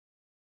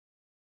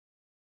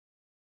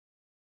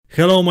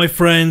Hello my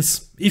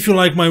friends, if you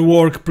like my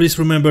work, please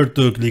remember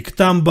to click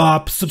thumb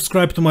up,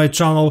 subscribe to my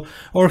channel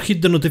or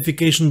hit the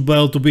notification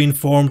bell to be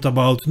informed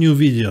about new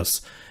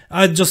videos.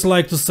 I'd just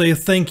like to say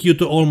thank you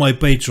to all my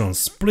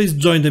patrons, please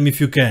join them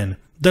if you can,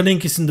 the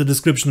link is in the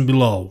description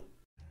below.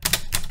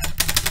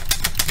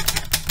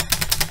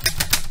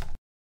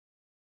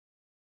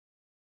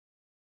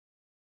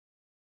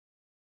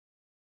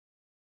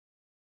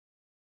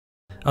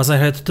 As I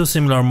had two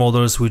similar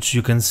models, which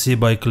you can see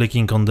by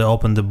clicking on the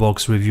Open the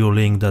Box review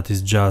link that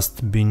is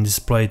just been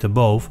displayed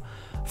above,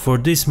 for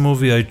this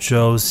movie I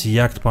chose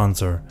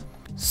Jagdpanzer.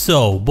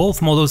 So,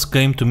 both models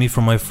came to me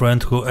from my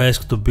friend who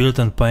asked to build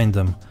and paint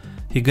them.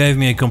 He gave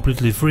me a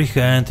completely free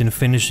hand in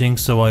finishing,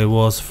 so I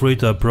was free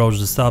to approach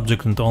the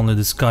subject and only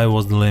the sky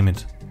was the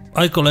limit.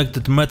 I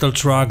collected metal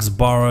trucks,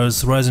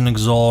 barrels, resin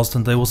exhaust,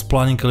 and I was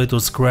planning a little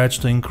scratch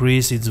to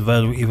increase its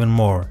value even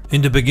more.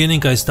 In the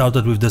beginning I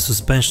started with the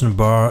suspension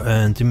bar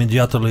and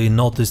immediately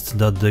noticed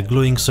that the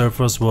gluing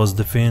surface was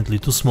definitely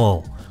too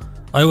small.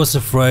 I was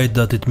afraid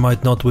that it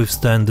might not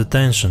withstand the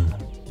tension.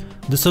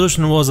 The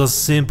solution was as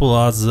simple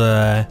as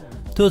a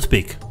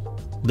toothpick.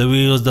 The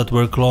wheels that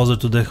were closer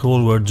to the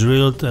hull were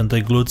drilled and I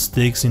glued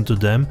sticks into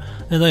them,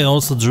 and I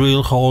also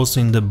drilled holes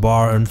in the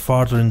bar and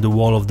further in the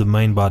wall of the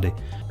main body.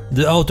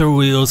 The outer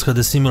wheels had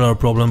a similar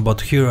problem, but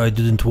here I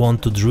didn't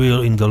want to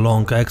drill in the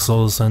long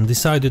axles and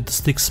decided to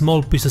stick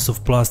small pieces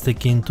of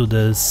plastic into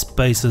the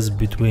spaces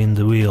between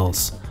the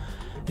wheels.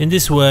 In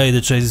this way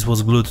the chassis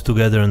was glued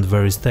together and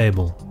very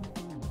stable.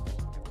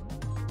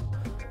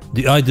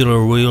 The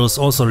idler wheels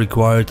also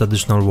required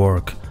additional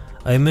work.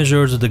 I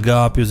measured the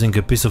gap using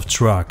a piece of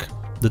track.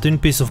 The thin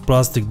piece of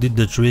plastic did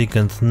the trick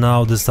and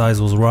now the size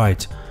was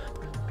right.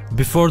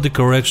 Before the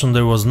correction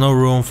there was no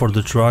room for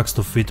the tracks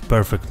to fit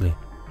perfectly.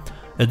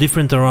 A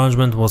different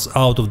arrangement was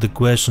out of the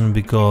question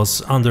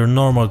because under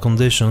normal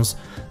conditions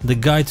the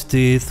guide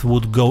teeth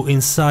would go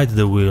inside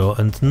the wheel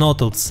and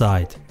not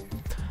outside.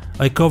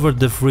 I covered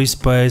the free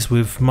space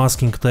with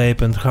masking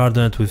tape and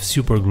hardened it with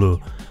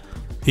superglue.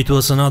 It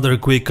was another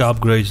quick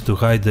upgrade to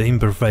hide the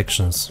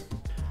imperfections.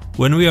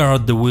 When we are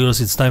at the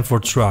wheels, it's time for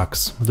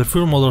tracks. The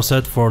full model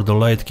set for the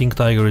late King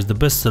Tiger is the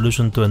best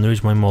solution to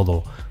enrich my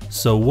model.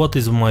 So what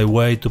is my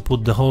way to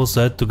put the whole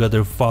set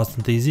together fast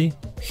and easy?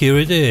 Here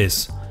it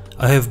is!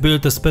 I have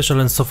built a special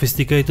and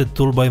sophisticated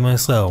tool by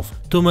myself.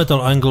 Two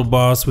metal angle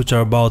bars which are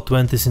about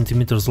 20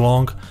 cm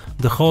long,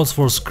 the holes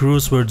for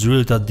screws were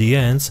drilled at the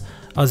ends.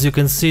 As you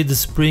can see, the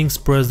springs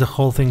press the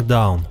whole thing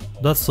down.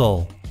 That's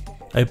all.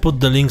 I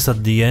put the links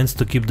at the ends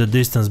to keep the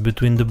distance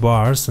between the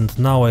bars, and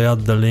now I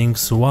add the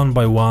links one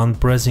by one,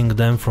 pressing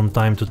them from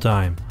time to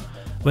time.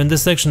 When the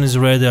section is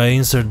ready I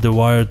insert the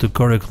wire to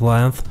correct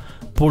length,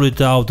 pull it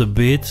out a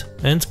bit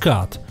and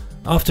cut.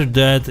 After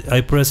that I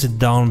press it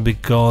down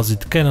because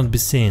it cannot be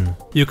seen.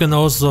 You can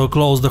also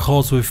close the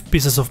holes with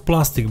pieces of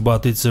plastic,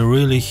 but it's a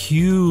really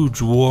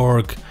huge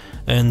work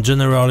and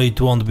generally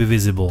it won't be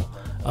visible.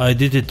 I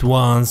did it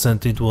once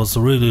and it was a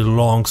really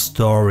long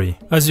story.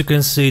 As you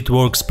can see, it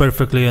works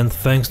perfectly, and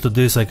thanks to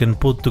this I can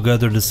put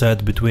together the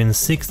set between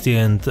 60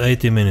 and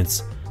 80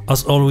 minutes.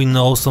 As all we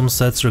know, some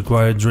sets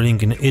require drilling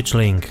in each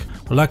link.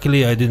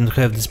 Luckily I didn't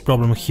have this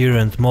problem here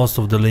and most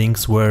of the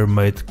links were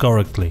made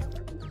correctly.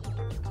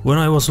 When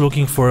I was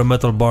looking for a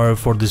metal barrel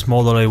for this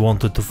model I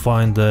wanted to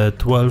find a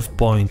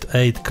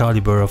 12.8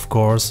 caliber, of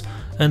course,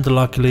 and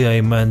luckily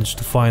I managed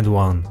to find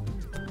one.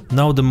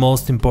 Now the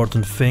most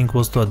important thing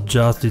was to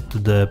adjust it to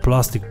the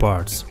plastic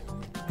parts.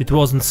 It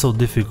wasn't so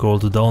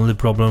difficult, the only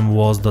problem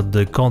was that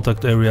the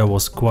contact area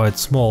was quite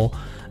small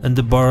and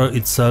the barrel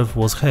itself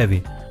was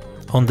heavy.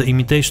 On the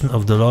imitation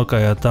of the lock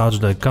I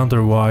attached a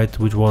counterweight,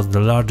 which was the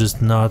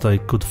largest nut I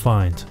could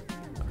find.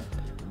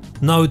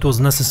 Now it was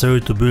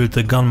necessary to build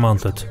a gun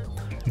mantlet.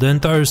 The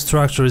entire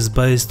structure is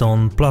based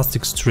on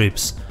plastic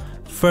strips.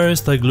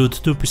 First I glued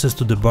two pieces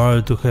to the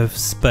barrel to have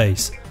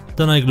space.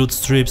 Then I glued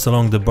strips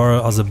along the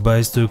barrel as a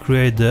base to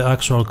create the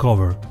actual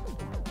cover.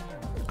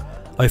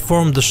 I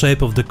formed the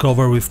shape of the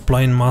cover with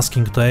plain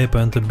masking tape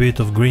and a bit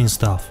of green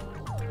stuff.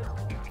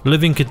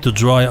 Leaving it to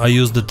dry I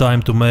used the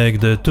time to make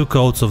the two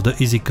coats of the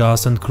easy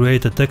cast and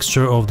create a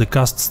texture of the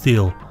cast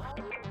steel.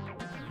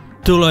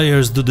 2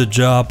 layers do the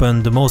job,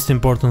 and the most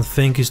important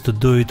thing is to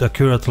do it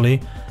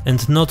accurately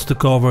and not to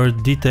cover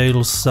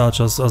details such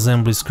as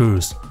assembly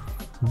screws.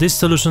 This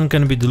solution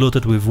can be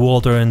diluted with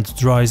water and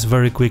dries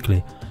very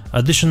quickly.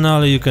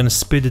 Additionally, you can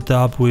speed it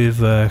up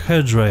with a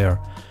hairdryer.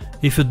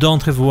 If you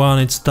don't have one,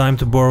 it's time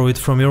to borrow it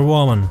from your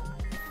woman.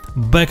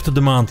 Back to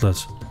the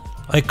mantlet.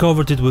 I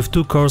covered it with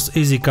 2 coarse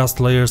easy cast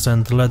layers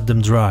and let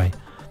them dry.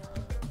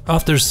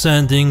 After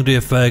sanding, the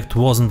effect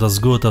wasn't as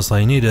good as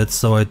I needed,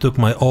 so I took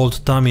my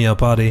old Tamiya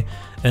putty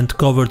and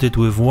covered it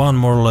with 1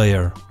 more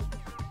layer.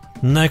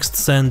 Next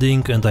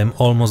sanding and I'm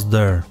almost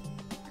there.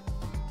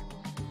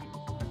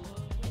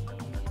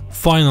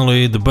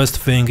 Finally, the best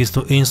thing is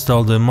to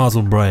install the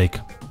muzzle brake.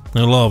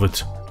 I love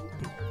it.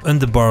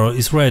 And the barrel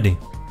is ready.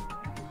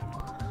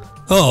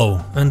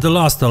 Oh, and the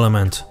last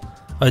element.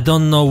 I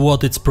don't know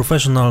what its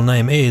professional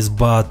name is,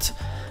 but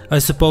I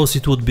suppose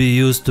it would be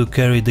used to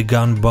carry the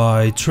gun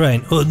by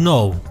train. Oh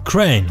no,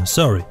 crane,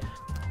 sorry.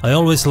 I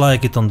always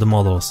like it on the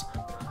models.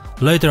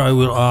 Later I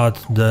will add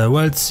the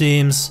weld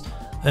seams,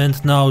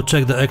 and now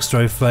check the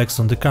extra effects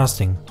on the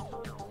casting.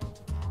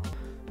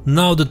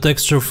 Now the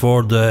texture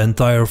for the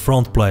entire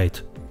front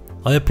plate.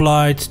 I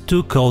applied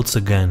 2 coats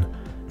again.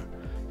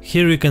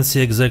 Here you can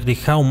see exactly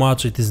how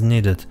much it is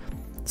needed.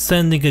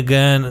 Sanding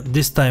again,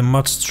 this time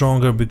much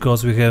stronger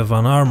because we have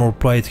an armor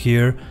plate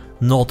here,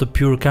 not a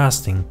pure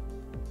casting.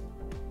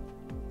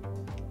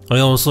 I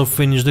also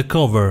finished the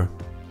cover,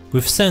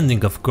 with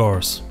sanding of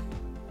course.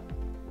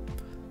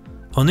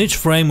 On each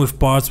frame with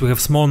parts we have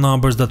small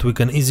numbers that we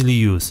can easily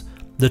use.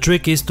 The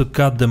trick is to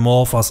cut them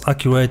off as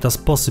accurate as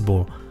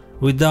possible.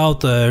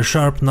 Without a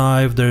sharp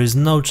knife there is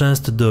no chance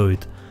to do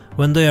it.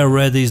 When they are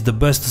ready it's the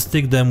best to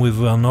stick them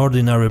with an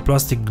ordinary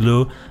plastic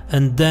glue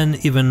and then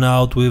even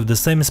out with the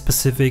same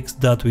specifics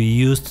that we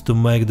used to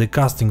make the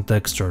casting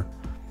texture.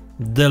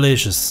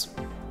 Delicious!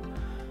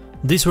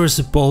 These were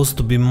supposed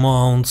to be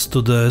mounts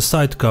to the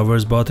side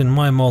covers, but in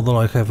my model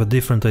I have a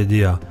different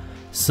idea.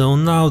 So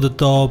now the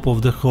top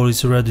of the hull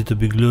is ready to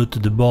be glued to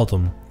the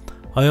bottom.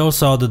 I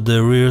also added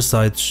the rear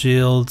side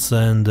shields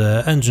and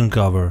the engine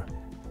cover.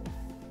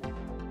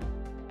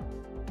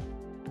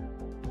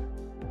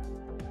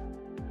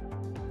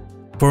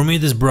 For me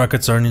these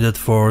brackets are needed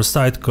for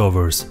side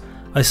covers.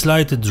 I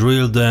slightly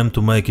drilled them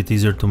to make it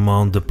easier to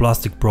mount the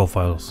plastic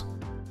profiles.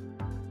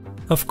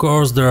 Of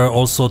course there are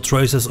also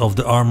traces of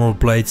the armor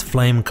plates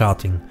flame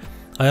cutting.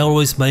 I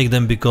always make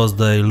them because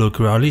they look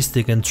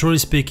realistic and truly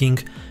speaking,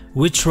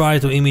 we try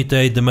to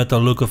imitate the metal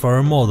look of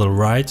our model,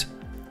 right?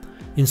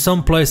 In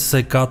some places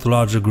I cut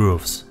larger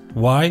grooves.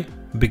 Why?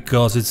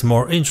 Because it's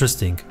more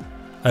interesting.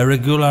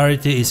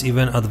 Irregularity is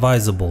even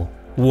advisable.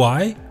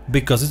 Why?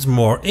 Because it's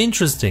more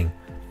interesting.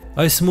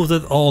 I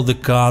smoothed all the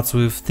cuts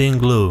with thin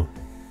glue.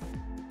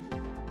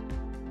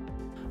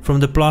 From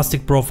the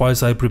plastic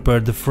profiles I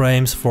prepared the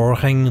frames for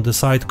hanging the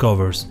side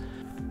covers.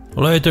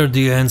 Later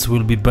the ends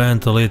will be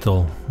bent a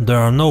little. There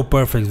are no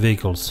perfect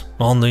vehicles,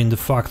 only in the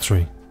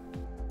factory.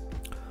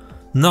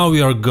 Now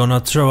we are gonna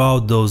throw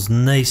out those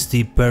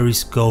nasty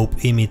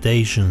periscope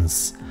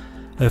imitations.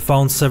 I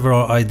found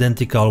several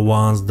identical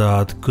ones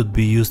that could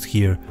be used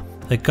here.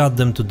 I cut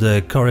them to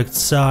the correct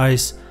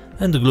size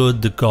and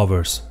glued the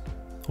covers.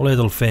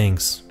 Little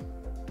things.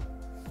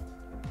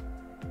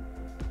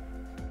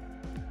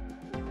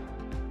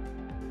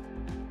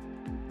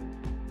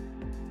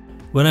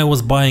 When I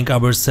was buying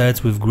other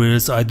sets with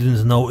grills I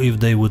didn't know if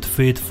they would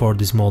fit for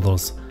these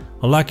models.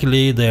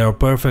 Luckily they are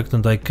perfect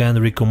and I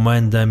can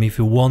recommend them if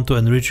you want to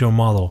enrich your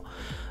model.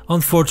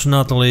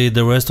 Unfortunately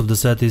the rest of the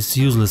set is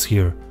useless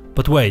here.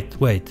 But wait.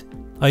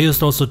 I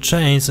used also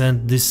chains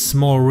and this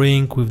small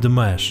ring with the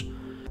mesh.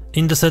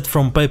 In the set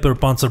from Paper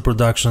Panzer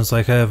Productions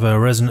I have a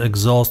resin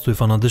exhaust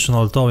with an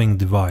additional towing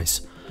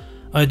device.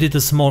 I did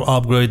a small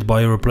upgrade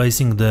by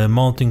replacing the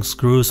mounting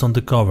screws on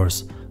the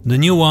covers. The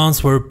new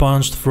ones were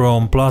punched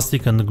from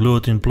plastic and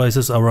glued in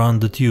places around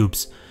the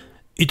tubes.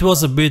 It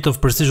was a bit of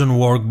precision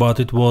work,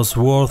 but it was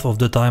worth of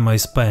the time I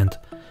spent.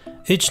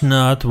 Each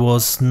nut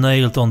was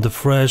nailed on the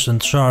fresh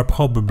and sharp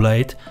hobby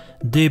blade,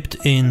 dipped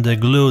in the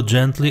glue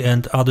gently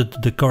and added to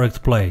the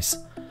correct place.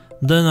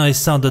 Then I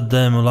sanded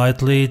them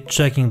lightly,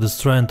 checking the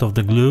strength of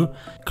the glue,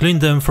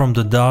 cleaned them from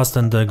the dust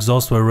and the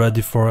exhaust were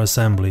ready for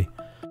assembly.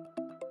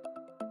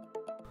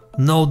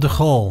 Note the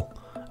hole.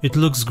 It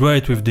looks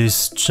great with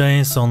this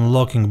chains on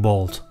locking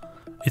bolt.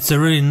 It's a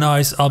really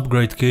nice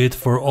upgrade kit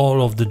for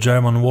all of the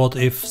German What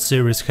If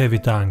series heavy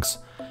tanks.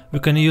 We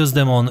can use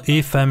them on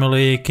E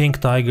family, King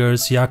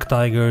Tigers,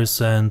 Jagdtigers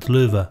and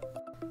Löwe.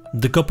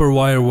 The copper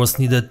wire was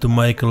needed to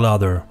make a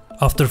ladder.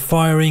 After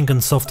firing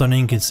and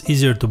softening it's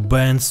easier to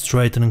bend,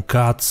 straighten,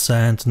 cut,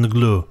 sand and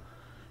glue.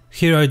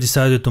 Here I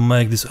decided to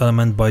make this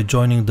element by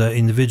joining the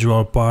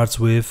individual parts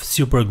with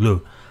super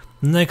glue.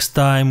 Next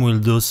time we'll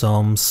do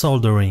some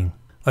soldering.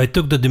 I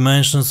took the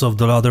dimensions of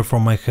the ladder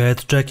from my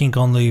head, checking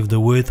only if the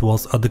width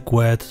was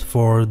adequate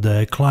for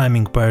the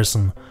climbing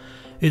person.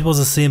 It was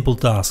a simple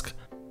task.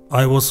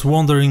 I was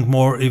wondering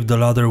more if the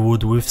ladder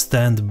would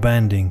withstand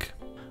bending.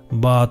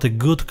 But a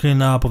good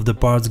cleanup of the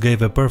parts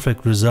gave a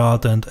perfect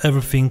result and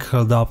everything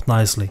held up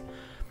nicely.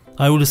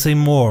 I will say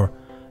more.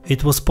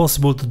 It was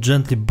possible to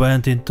gently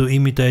bend it to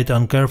imitate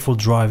uncareful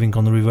driving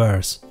on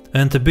reverse.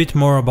 And a bit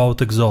more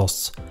about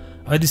exhausts.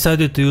 I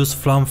decided to use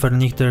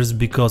Flammvernichters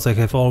because I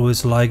have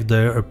always liked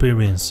their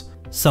appearance.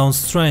 Sounds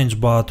strange,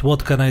 but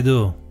what can I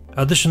do?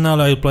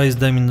 Additionally, I placed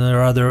them in a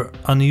rather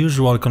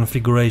unusual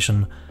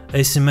configuration,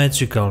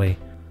 asymmetrically.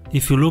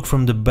 If you look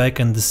from the back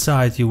and the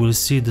side, you will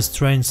see the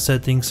strange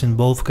settings in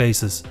both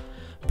cases.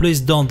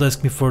 Please don't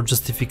ask me for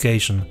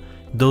justification.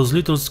 Those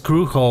little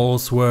screw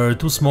holes were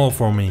too small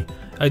for me.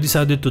 I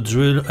decided to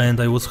drill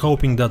and I was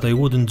hoping that I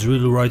wouldn't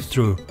drill right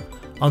through.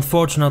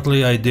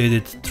 Unfortunately, I did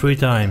it 3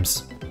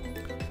 times.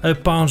 I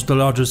punched the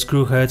larger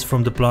screw heads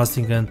from the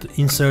plastic and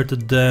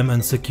inserted them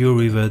and secured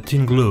with a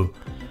thin glue.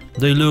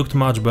 They looked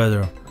much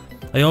better.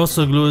 I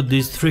also glued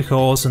these 3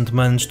 holes and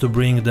managed to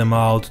bring them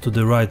out to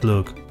the right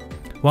look.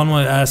 One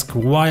might ask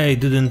why I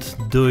didn't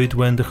do it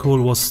when the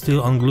hull was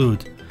still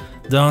unglued.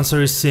 The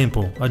answer is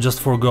simple, I just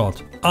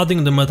forgot.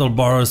 Adding the metal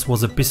bars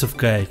was a piece of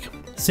cake.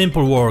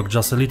 Simple work,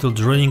 just a little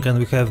drilling and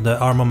we have the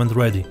armament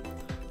ready.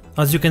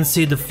 As you can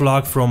see, the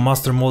flag from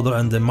Master Model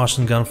and the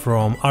machine gun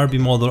from RB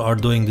Model are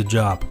doing the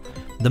job.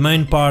 The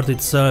main part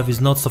itself is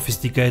not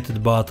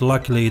sophisticated, but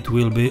luckily it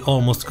will be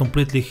almost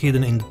completely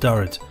hidden in the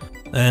turret.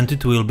 And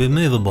it will be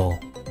movable.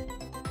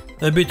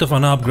 A bit of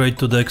an upgrade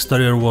to the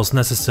exterior was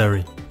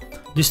necessary.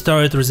 This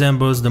turret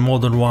resembles the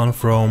modern one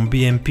from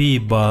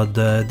BMP, but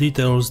the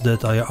details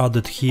that I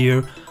added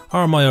here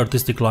are my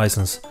artistic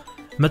license.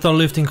 Metal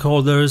lifting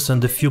holders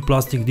and a few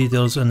plastic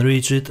details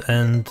enrich it,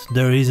 and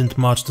there isn't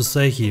much to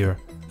say here.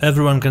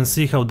 Everyone can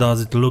see how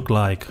does it look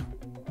like.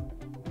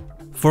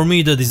 For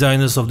me, the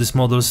designers of this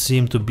model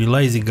seem to be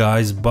lazy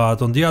guys,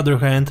 but on the other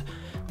hand,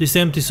 these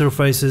empty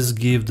surfaces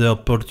give the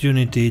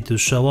opportunity to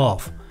show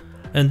off.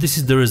 And this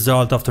is the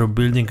result after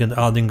building and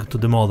adding to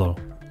the model.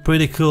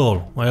 Pretty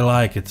cool, I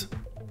like it.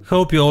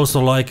 Hope you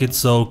also like it,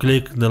 so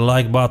click the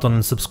like button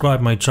and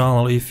subscribe my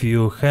channel if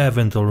you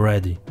haven't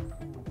already.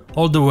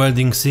 All the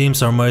welding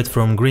seams are made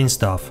from green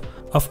stuff.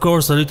 Of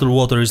course, a little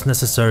water is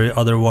necessary,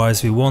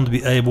 otherwise we won't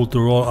be able to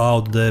roll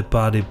out the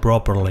patty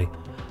properly.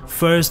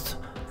 First,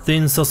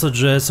 thin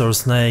sausages or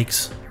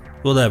snakes,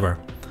 whatever.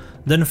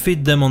 Then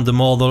fit them on the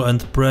model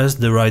and press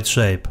the right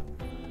shape.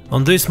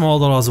 On this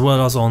model as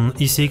well as on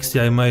E-60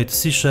 I made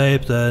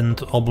C-shaped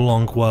and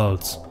oblong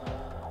welds.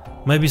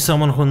 Maybe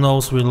someone who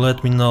knows will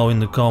let me know in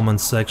the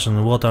comments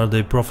section what are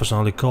they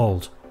professionally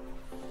called.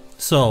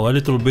 So, a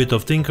little bit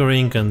of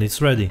tinkering and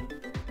it's ready.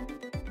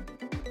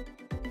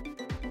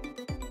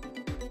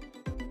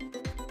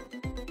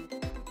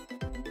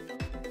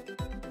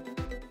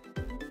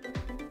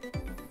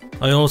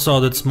 I also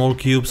added small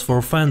cubes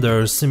for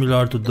fenders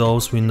similar to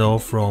those we know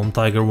from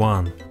Tiger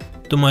 1.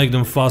 To make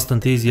them fast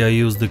and easy I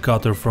used the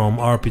cutter from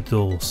RP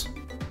Tools.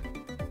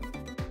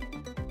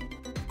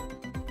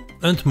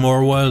 And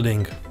more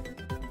welding.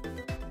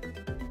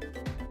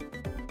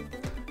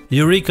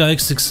 Eureka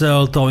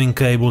XXL towing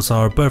cables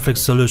are a perfect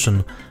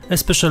solution,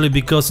 especially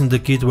because in the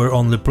kit were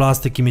only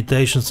plastic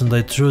imitations and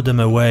I threw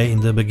them away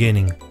in the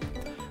beginning.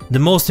 The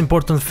most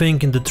important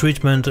thing in the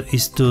treatment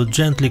is to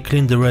gently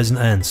clean the resin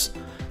ends.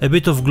 A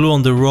bit of glue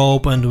on the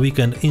rope and we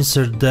can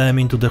insert them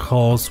into the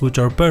holes, which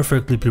are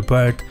perfectly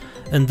prepared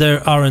and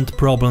there aren't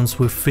problems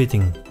with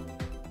fitting.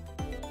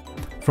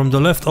 From the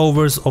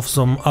leftovers of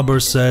some other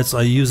sets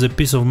I use a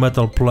piece of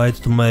metal plate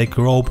to make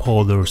rope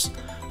holders.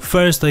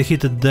 First I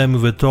heated them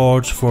with a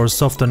torch for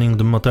softening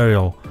the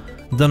material.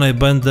 Then I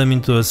bent them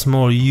into a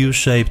small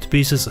U-shaped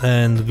pieces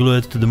and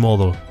glued it to the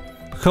model.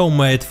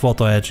 Homemade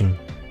photo etching.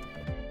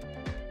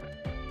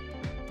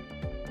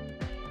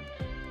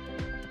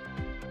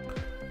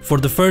 For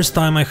the first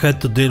time I had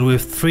to deal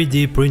with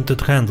 3D printed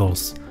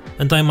handles.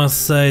 And I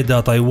must say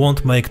that I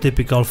won't make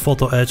typical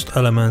photo etched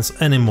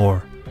elements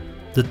anymore.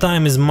 The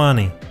time is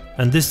money,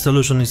 and this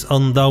solution is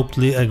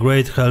undoubtedly a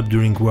great help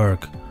during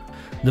work.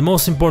 The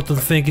most important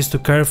thing is to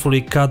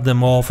carefully cut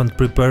them off and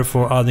prepare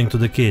for adding to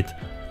the kit.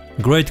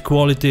 Great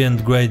quality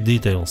and great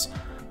details.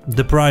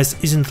 The price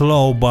isn't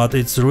low, but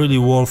it's really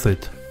worth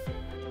it.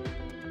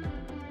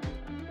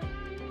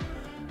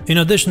 In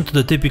addition to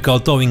the typical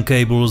towing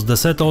cables, the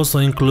set also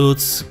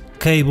includes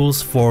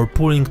cables for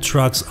pulling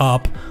trucks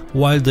up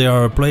while they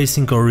are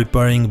replacing or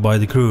repairing by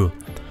the crew.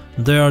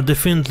 They are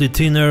definitely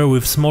thinner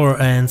with smaller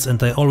ends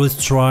and I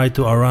always try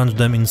to arrange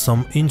them in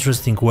some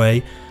interesting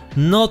way,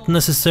 not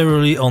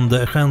necessarily on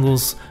the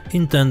handles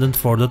intended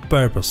for that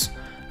purpose.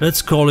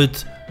 Let's call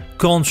it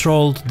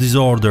controlled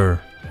disorder.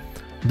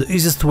 The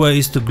easiest way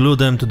is to glue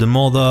them to the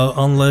model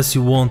unless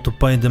you want to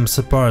paint them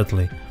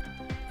separately.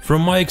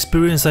 From my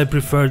experience I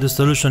prefer the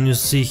solution you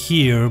see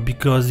here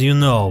because you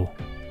know,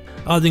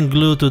 adding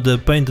glue to the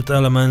painted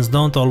elements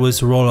don't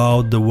always roll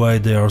out the way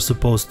they are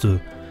supposed to.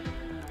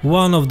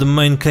 One of the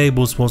main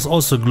cables was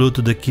also glued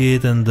to the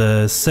kit and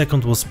the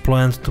second was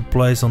planned to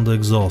place on the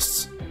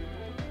exhausts.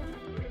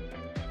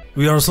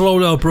 We are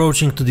slowly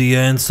approaching to the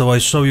end, so I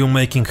show you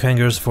making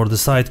hangers for the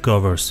side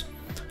covers.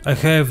 I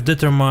have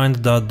determined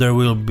that there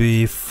will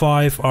be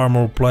 5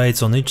 armor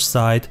plates on each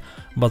side,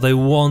 but I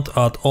won't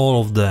add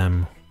all of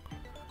them.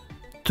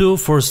 2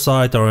 for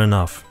side are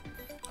enough.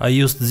 I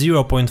used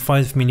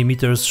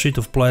 0.5mm sheet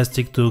of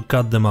plastic to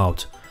cut them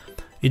out.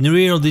 In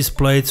real these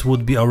plates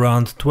would be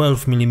around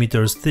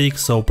 12mm thick,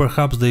 so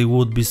perhaps they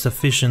would be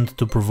sufficient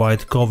to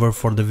provide cover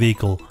for the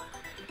vehicle.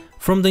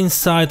 From the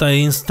inside I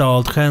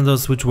installed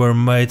handles which were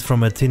made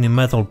from a tiny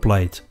metal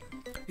plate.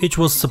 Each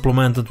was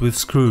supplemented with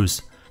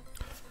screws.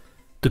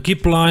 To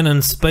keep line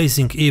and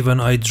spacing even,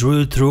 I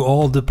drilled through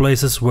all the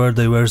places where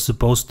they were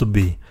supposed to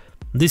be.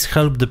 This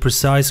helped the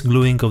precise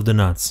gluing of the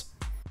nuts.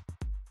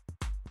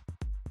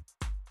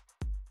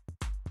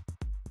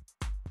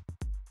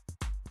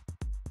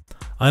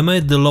 I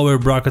made the lower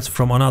brackets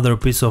from another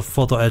piece of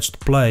photo etched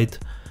plate,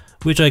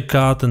 which I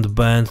cut and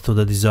bent to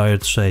the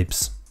desired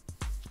shapes.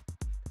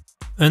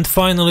 And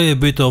finally a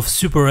bit of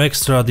super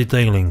extra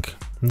detailing.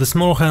 The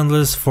small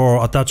handles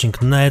for attaching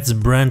nets,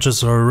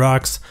 branches or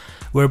racks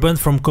were bent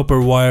from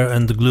copper wire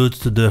and glued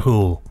to the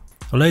hull.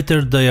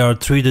 Later they are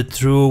threaded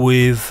through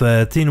with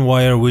thin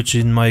wire, which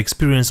in my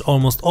experience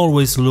almost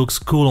always looks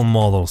cool on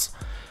models.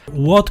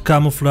 What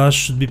camouflage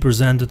should be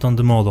presented on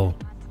the model?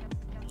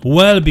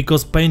 Well,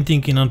 because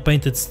painting in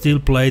unpainted steel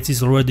plates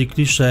is already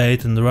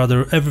cliched and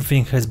rather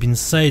everything has been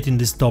said in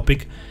this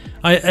topic,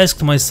 I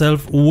asked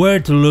myself where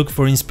to look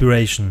for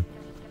inspiration.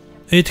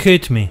 It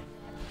hit me.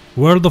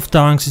 World of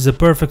Tanks is a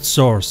perfect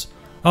source.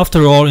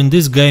 After all, in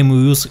this game we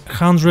use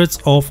hundreds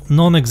of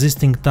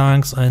non-existing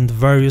tanks and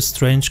various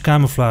strange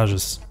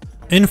camouflages.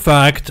 In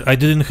fact, I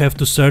didn't have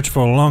to search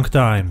for a long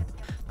time.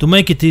 To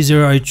make it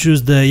easier, I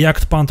chose the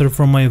Jagdpanzer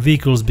from my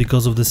vehicles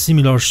because of the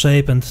similar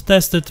shape and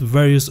tested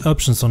various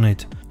options on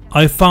it.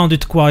 I found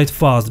it quite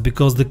fast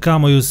because the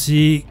camo you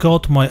see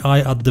caught my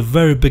eye at the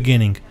very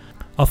beginning.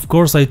 Of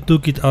course I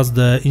took it as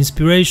the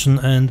inspiration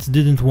and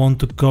didn't want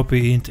to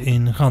copy it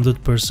in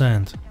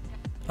 100%.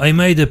 I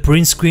made a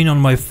print screen on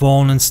my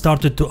phone and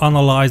started to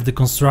analyze the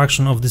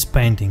construction of this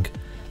painting.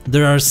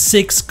 There are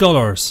 6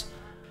 colors.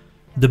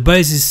 The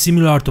base is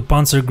similar to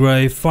Panzer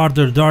Grey,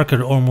 further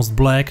darker, almost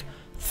black,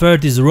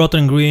 3rd is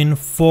rotten green,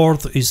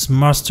 4th is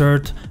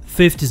mustard,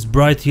 5th is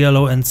bright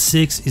yellow and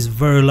 6th is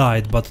very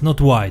light but not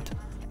white,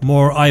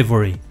 more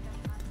ivory.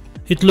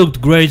 It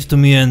looked great to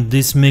me and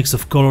this mix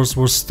of colors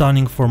was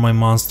stunning for my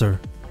monster.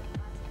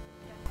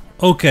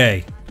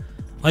 Okay.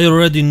 I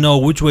already know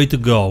which way to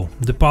go.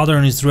 The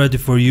pattern is ready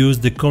for use,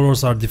 the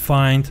colors are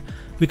defined,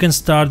 we can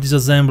start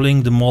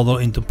disassembling the model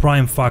into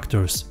prime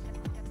factors.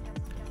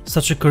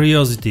 Such a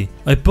curiosity.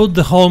 I put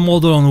the whole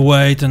model on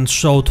weight and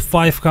showed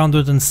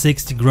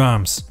 560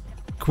 grams.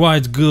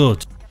 Quite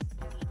good.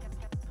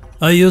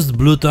 I used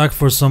blue tack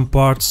for some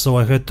parts, so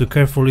I had to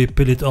carefully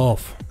peel it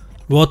off.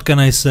 What can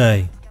I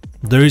say?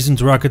 There isn't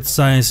rocket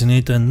science in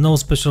it and no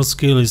special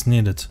skill is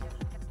needed.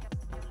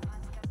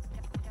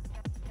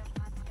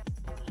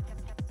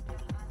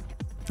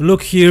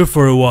 Look here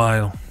for a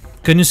while.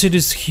 Can you see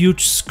this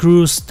huge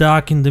screw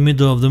stuck in the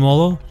middle of the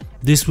model?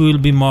 This will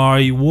be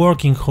my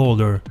working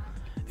holder.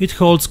 It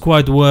holds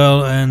quite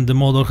well and the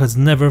model has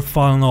never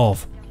fallen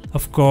off.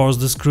 Of course,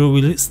 the screw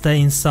will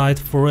stay inside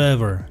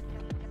forever.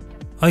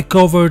 I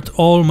covered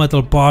all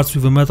metal parts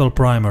with a metal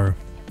primer.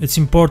 It's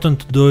important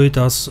to do it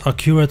as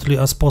accurately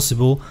as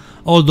possible,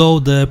 although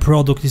the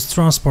product is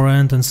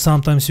transparent and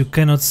sometimes you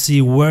cannot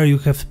see where you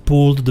have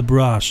pulled the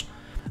brush.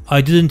 I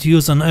didn't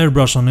use an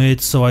airbrush on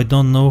it, so I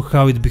don't know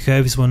how it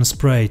behaves when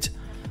sprayed.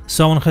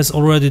 Someone has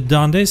already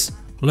done this?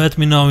 Let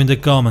me know in the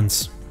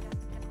comments.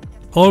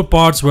 All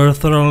parts were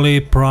thoroughly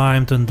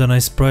primed and then I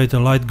sprayed a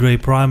light grey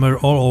primer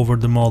all over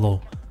the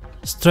model.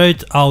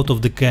 Straight out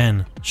of the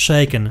can,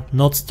 shaken,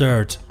 not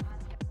stirred.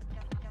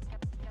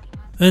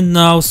 And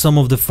now some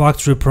of the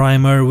factory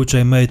primer which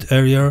I made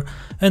earlier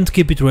and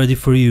keep it ready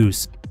for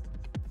use.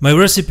 My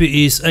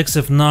recipe is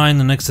XF9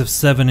 and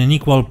XF7 in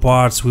equal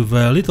parts with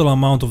a little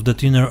amount of the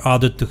thinner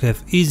added to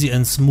have easy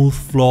and smooth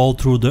flow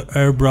through the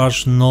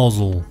airbrush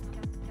nozzle.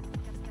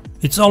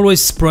 It's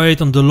always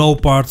sprayed on the low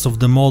parts of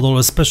the model,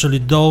 especially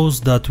those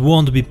that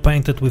won't be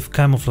painted with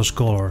camouflage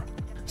color.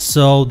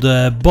 So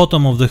the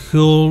bottom of the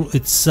hull,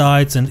 its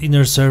sides and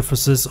inner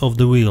surfaces of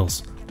the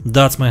wheels.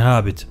 That's my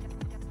habit.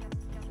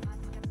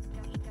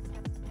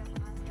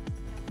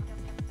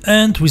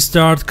 And we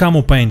start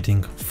camo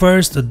painting.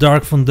 First a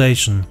dark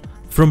foundation.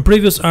 From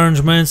previous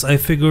arrangements I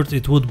figured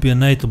it would be a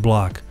NATO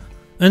black.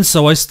 And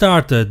so I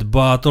started,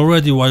 but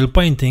already while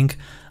painting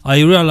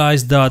I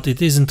realized that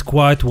it isn't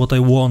quite what I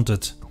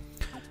wanted.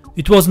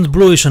 It wasn't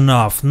bluish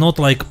enough, not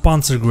like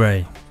Panzer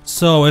Grey.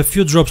 So a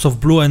few drops of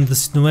blue and the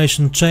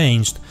situation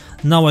changed.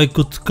 Now I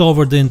could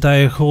cover the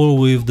entire hull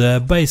with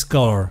the base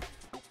color.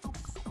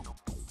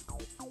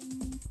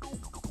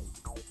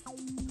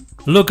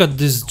 Look at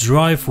this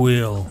drive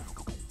wheel.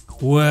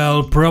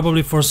 Well,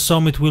 probably for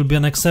some it will be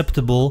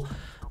unacceptable,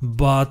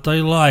 but I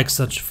like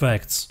such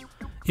effects.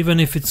 Even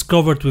if it's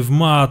covered with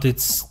mud,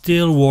 it's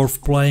still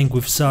worth playing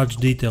with such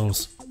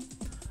details.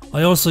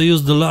 I also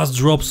used the last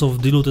drops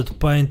of diluted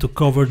paint to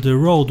cover the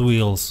road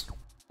wheels.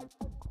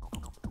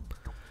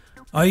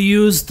 I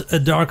used a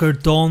darker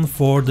tone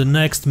for the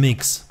next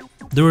mix.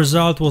 The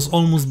result was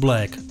almost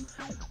black.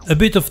 A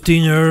bit of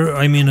thinner,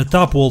 I mean a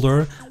tap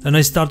water, and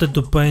I started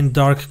to paint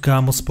dark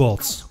camo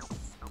spots.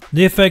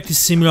 The effect is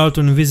similar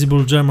to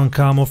invisible German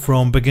camo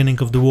from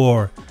beginning of the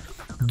war.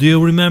 Do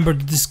you remember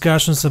the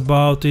discussions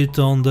about it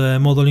on the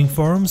modeling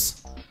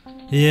forums?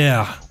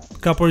 Yeah, a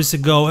couple years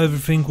ago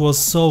everything was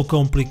so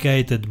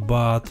complicated,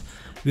 but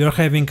we are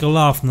having a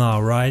laugh now,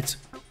 right?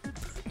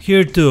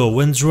 Here too,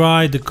 when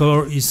dry the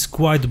color is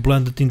quite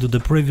blended into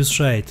the previous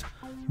shade,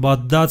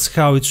 but that's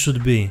how it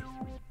should be.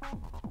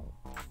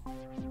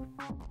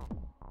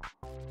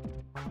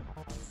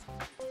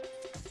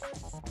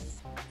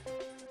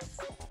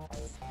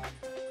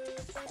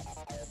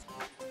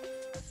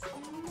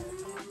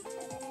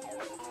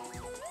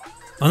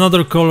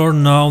 Another color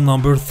now,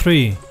 number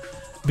 3.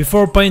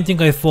 Before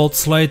painting I thought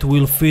slate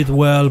will fit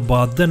well,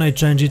 but then I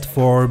changed it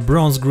for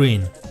bronze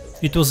green.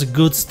 It was a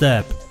good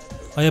step.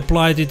 I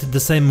applied it the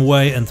same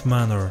way and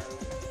manner.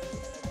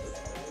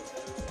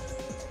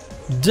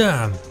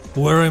 Damn,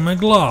 where are my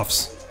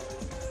gloves?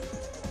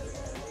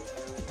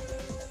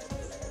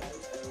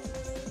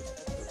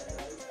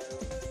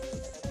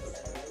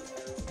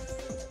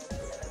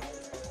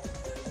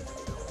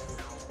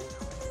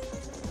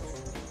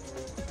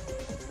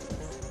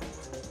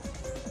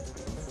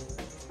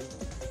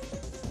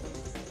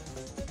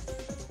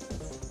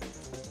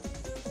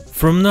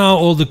 From now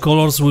all the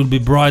colors will be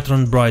brighter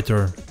and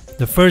brighter.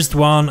 The first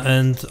one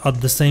and at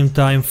the same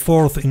time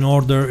fourth in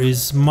order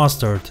is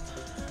mustard.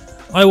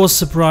 I was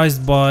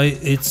surprised by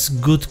its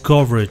good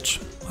coverage.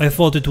 I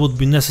thought it would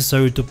be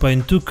necessary to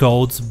paint two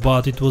coats,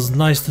 but it was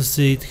nice to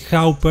see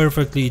how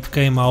perfectly it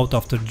came out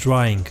after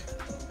drying.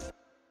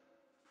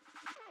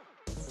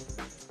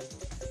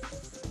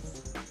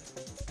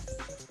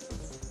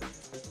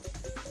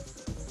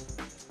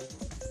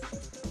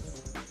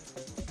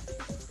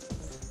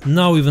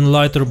 Now even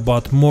lighter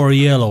but more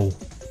yellow.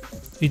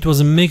 It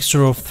was a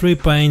mixture of three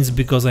paints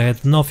because I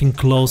had nothing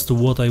close to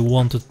what I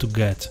wanted to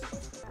get.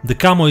 The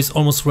camo is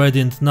almost ready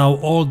and now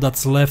all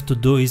that's left to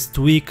do is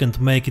tweak and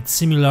make it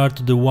similar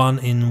to the one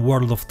in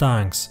World of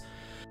Tanks.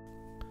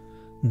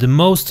 The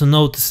most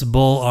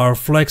noticeable are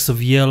flecks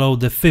of yellow,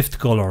 the fifth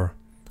color.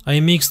 I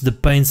mixed the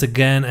paints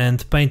again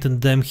and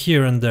painted them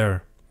here and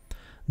there.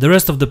 The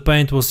rest of the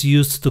paint was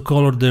used to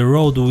color the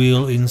road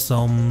wheel in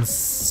some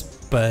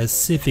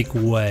specific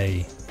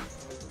way.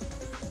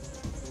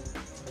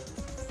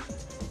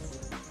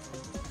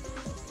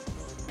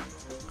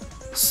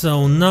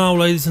 So now,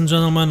 ladies and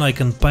gentlemen, I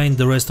can paint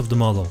the rest of the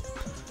model.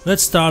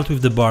 Let's start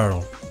with the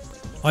barrel.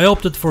 I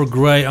opted for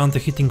grey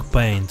anti-heating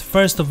paint,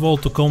 first of all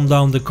to calm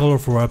down the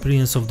colorful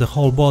appearance of the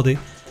whole body,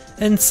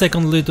 and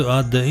secondly to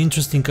add the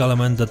interesting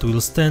element that will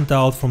stand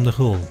out from the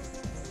hull.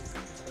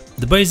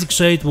 The basic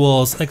shade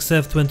was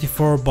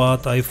XF24,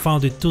 but I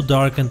found it too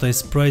dark and I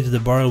sprayed the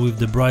barrel with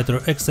the brighter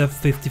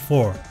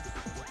XF54.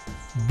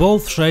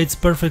 Both shades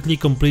perfectly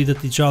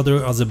completed each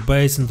other as a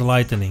base and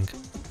lightening.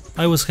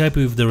 I was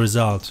happy with the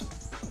result.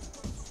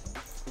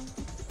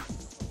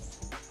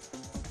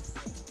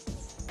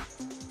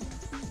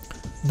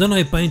 Then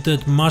I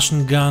painted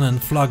machine gun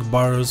and flak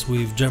barrels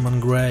with German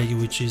grey,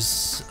 which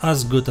is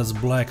as good as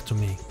black to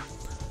me.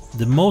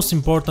 The most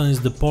important is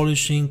the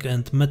polishing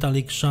and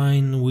metallic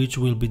shine, which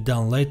will be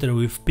done later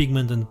with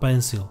pigment and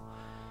pencil.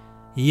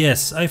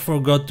 Yes, I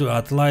forgot to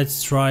add light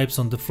stripes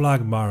on the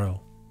flak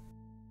barrel.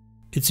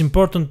 It's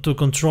important to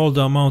control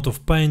the amount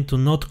of paint to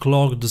not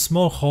clog the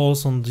small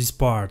holes on these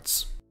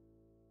parts.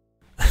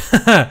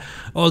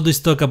 All this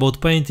talk about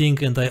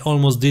painting and I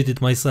almost did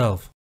it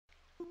myself.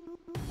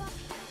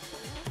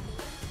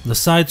 The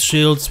side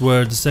shields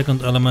were the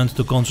second element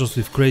to contrast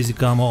with crazy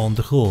camo on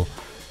the hull.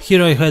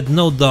 Here I had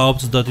no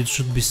doubts that it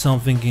should be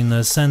something in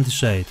a sandy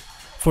shade.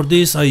 For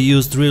this I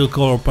used real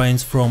color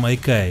paints from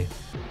AK.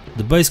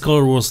 The base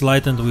color was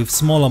lightened with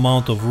small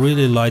amount of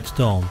really light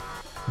tone.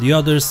 The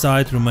other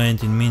side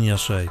remained in minia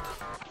shade.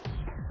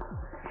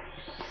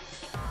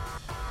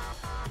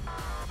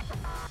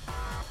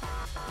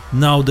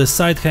 Now the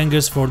side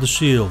hangers for the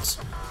shields.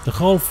 The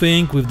whole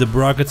thing with the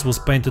brackets was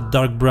painted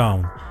dark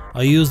brown.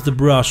 I used the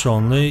brush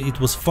only, it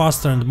was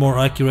faster and more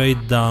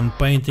accurate than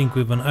painting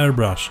with an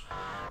airbrush.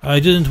 I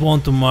didn't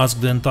want to mask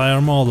the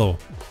entire model.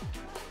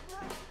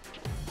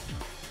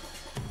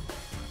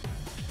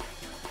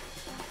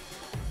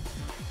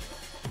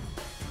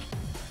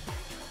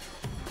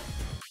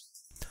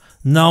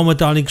 Now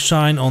metallic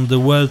shine on the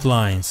weld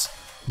lines,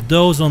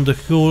 those on the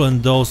hull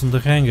and those on the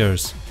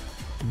hangers.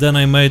 Then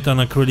I made an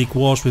acrylic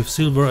wash with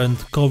silver and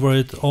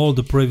covered all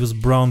the previous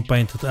brown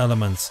painted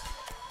elements.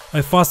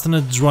 I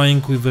fastened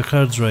drying with a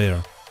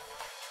hairdryer.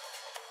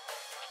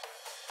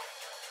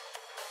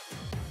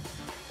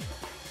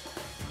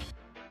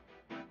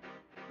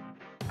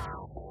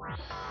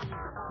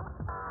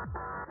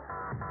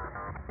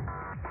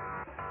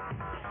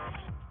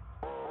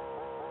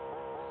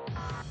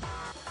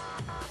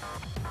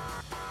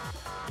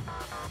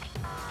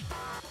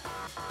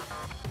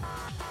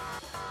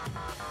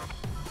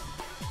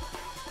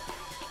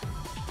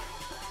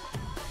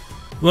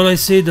 Well, I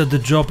see that the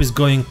job is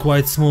going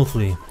quite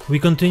smoothly. We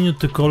continued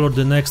to color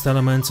the next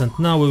elements and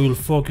now we will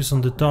focus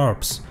on the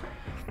tarps.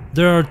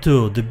 There are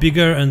two, the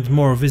bigger and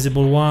more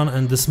visible one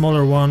and the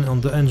smaller one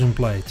on the engine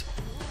plate.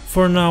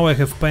 For now I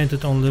have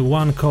painted only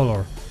one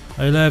color.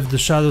 I left the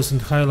shadows and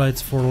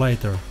highlights for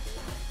later.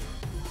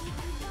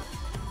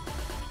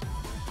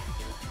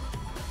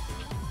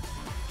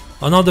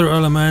 Another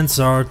elements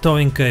are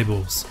towing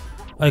cables.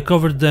 I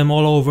covered them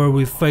all over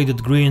with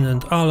faded green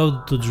and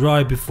allowed to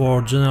dry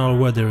before general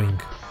weathering.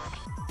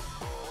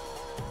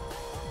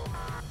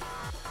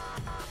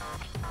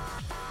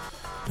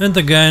 And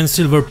again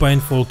silver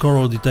paint for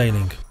coral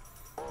detailing.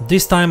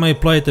 This time I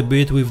played a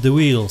bit with the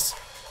wheels.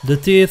 The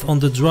teeth on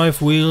the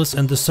drive wheels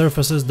and the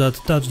surfaces that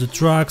touch the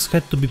tracks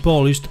had to be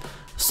polished,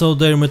 so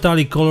their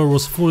metallic color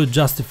was fully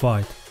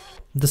justified.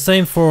 The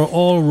same for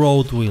all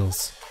road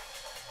wheels.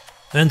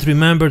 And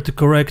remember to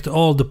correct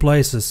all the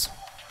places.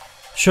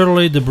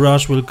 Surely the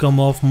brush will come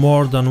off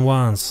more than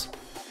once.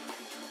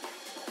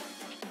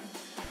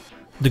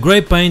 The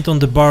grey paint on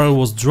the barrel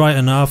was dry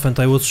enough and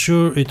I was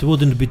sure it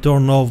wouldn't be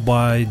torn off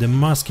by the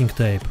masking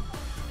tape.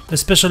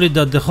 Especially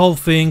that the whole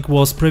thing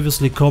was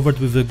previously covered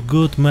with a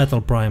good metal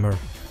primer.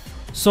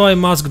 So I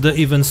masked the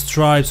even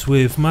stripes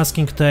with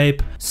masking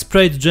tape,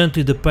 sprayed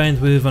gently the paint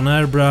with an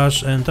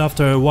airbrush, and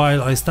after a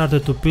while I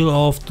started to peel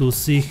off to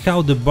see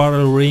how the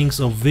barrel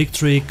rings of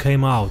victory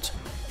came out.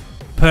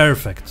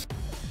 Perfect.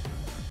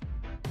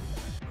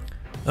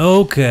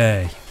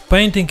 Okay,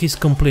 painting is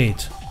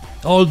complete.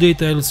 All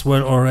details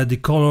were already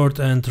colored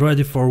and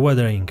ready for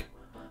weathering.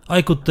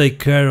 I could take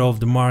care of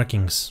the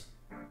markings.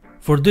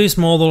 For this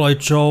model I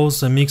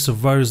chose a mix of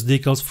various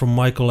decals from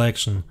my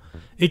collection.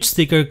 Each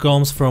sticker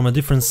comes from a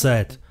different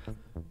set.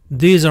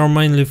 These are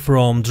mainly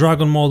from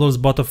Dragon models,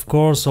 but of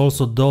course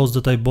also those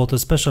that I bought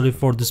especially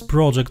for this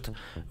project,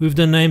 with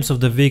the names of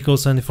the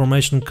vehicles and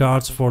information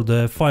cards for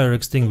the fire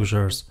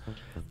extinguishers.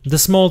 The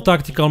small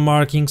tactical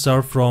markings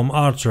are from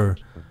Archer.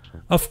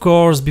 Of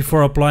course,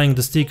 before applying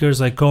the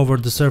stickers I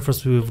covered the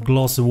surface with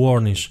glossy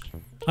varnish.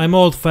 I'm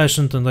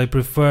old-fashioned and I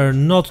prefer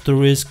not to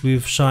risk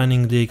with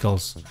shining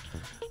decals.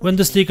 When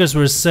the stickers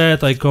were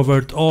set, I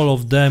covered all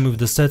of them with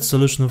the set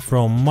solution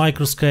from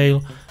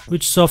Microscale,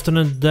 which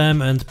softened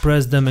them and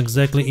pressed them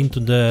exactly into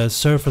the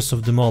surface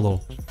of the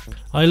model.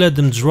 I let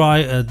them dry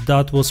and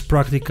that was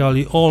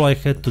practically all I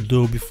had to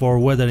do before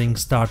weathering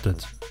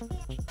started.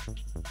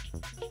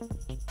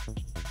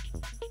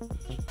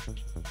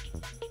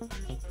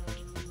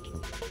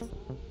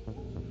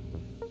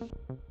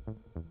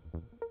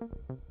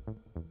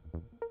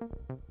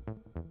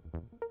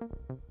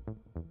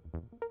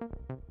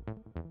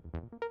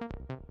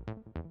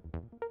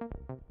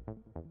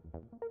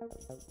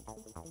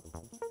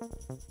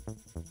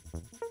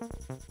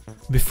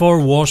 Before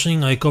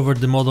washing, I covered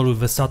the model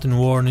with a satin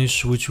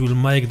varnish, which will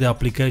make the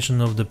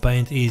application of the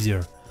paint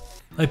easier.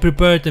 I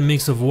prepared a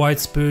mix of white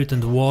spirit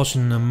and wash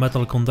in a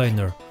metal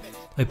container.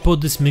 I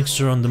put this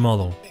mixture on the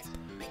model.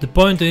 The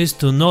point is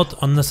to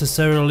not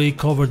unnecessarily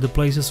cover the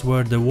places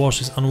where the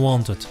wash is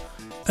unwanted.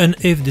 And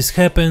if this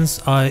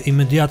happens, I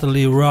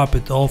immediately rub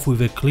it off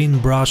with a clean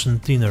brush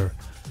and thinner.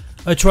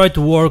 I try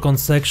to work on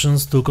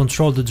sections to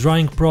control the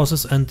drying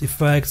process and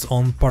effects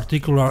on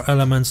particular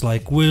elements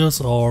like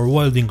wheels or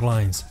welding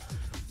lines.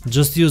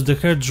 Just use the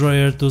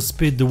hairdryer to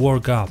speed the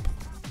work up.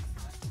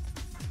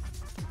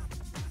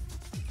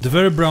 The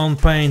very brown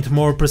paint,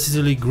 more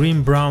precisely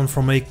green brown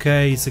from AK,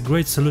 is a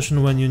great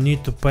solution when you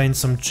need to paint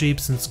some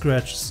chips and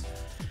scratches.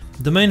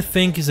 The main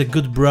thing is a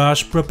good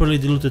brush, properly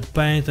diluted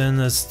paint and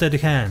a steady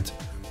hand.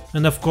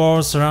 And of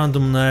course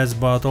randomness,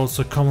 but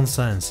also common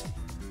sense.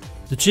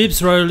 The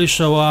chips rarely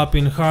show up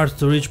in hard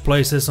to reach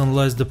places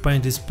unless the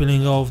paint is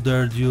peeling off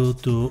there due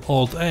to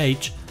old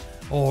age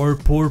or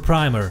poor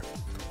primer.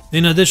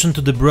 In addition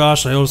to the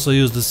brush, I also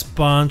used a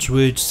sponge,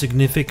 which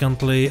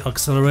significantly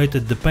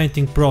accelerated the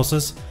painting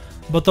process,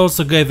 but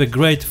also gave a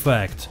great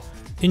effect.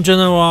 In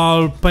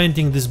general,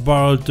 painting this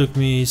barrel took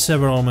me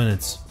several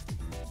minutes.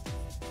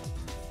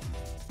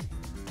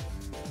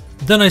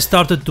 Then I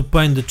started to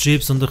paint the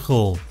chips on the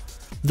hull.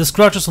 The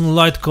scratches on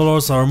light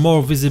colors are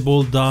more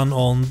visible than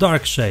on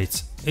dark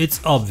shades, it's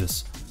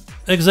obvious.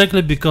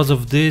 Exactly because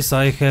of this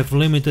I have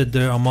limited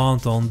their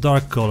amount on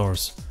dark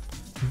colors.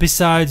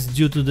 Besides,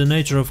 due to the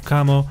nature of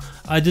camo,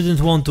 I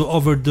didn't want to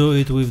overdo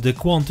it with the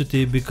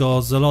quantity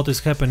because a lot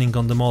is happening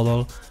on the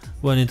model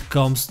when it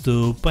comes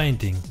to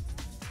painting.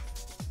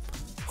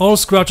 All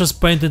scratches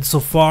painted so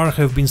far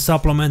have been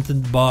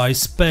supplemented by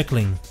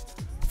speckling.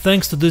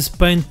 Thanks to this,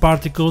 paint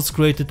particles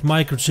created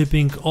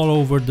microchipping all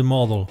over the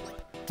model.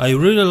 I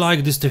really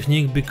like this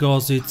technique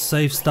because it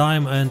saves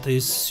time and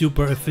is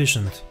super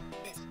efficient.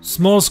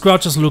 Small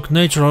scratches look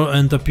natural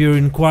and appear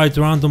in quite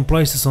random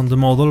places on the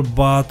model,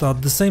 but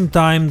at the same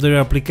time their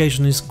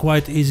application is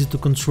quite easy to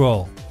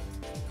control.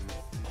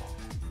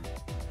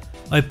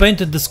 I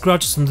painted the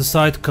scratches on the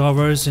side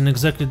covers in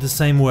exactly the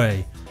same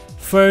way.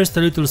 First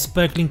a little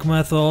speckling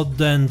method,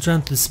 then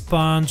gently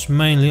sponge,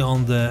 mainly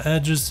on the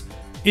edges.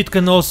 It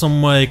can also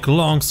make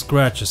long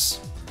scratches.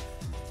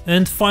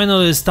 And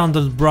finally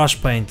standard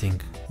brush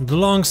painting. The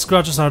long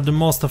scratches are the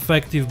most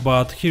effective,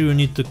 but here you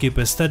need to keep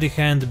a steady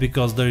hand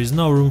because there is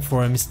no room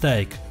for a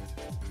mistake.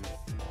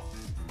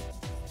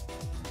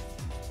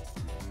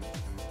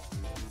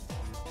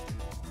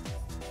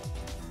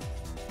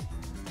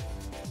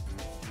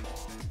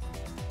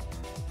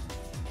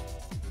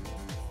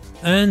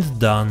 And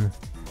done.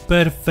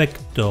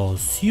 Perfecto,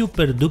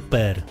 super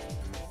duper.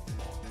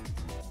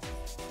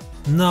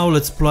 Now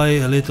let's play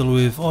a little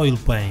with oil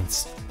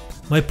paints.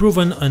 My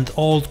proven and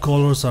old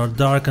colors are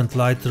dark and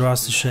light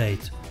rusty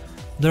shade.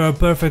 They are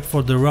perfect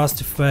for the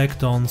rust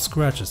effect on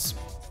scratches.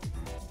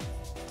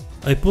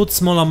 I put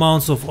small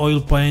amounts of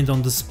oil paint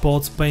on the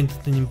spots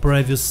painted in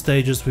previous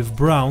stages with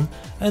brown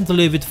and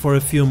leave it for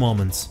a few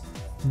moments.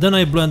 Then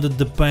I blended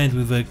the paint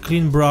with a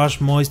clean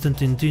brush,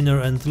 moistened in thinner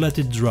and let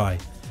it dry.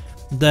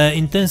 The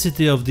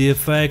intensity of the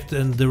effect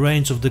and the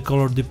range of the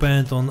color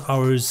depend on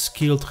our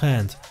skilled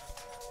hand.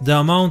 The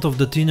amount of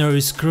the thinner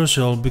is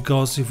crucial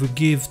because if we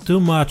give too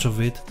much of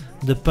it,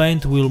 the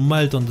paint will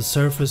melt on the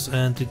surface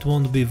and it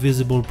won't be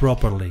visible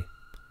properly.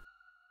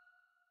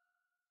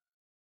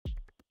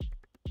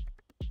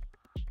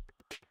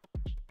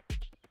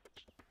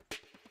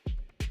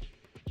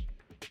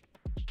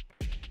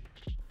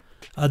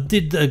 I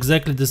did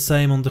exactly the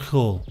same on the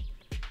hull.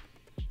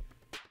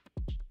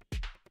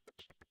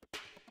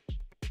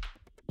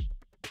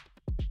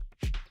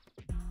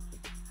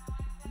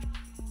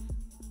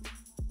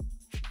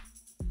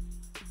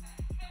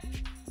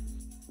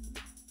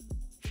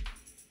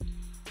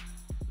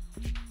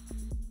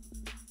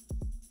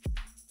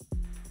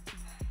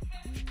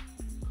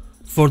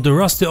 For the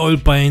rusty oil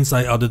paints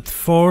I added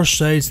 4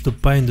 shades to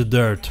paint the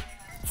dirt,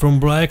 from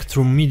black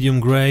through medium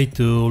grey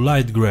to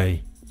light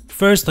grey.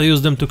 First I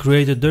used them to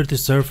create a dirty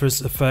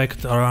surface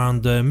effect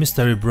around the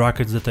mystery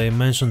brackets that I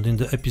mentioned in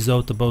the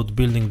episode about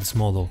building this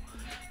model.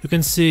 You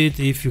can see it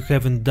if you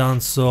haven't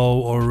done so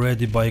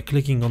already by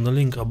clicking on the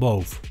link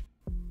above.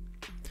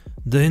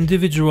 The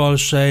individual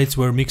shades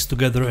were mixed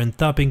together and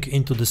tapping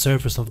into the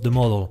surface of the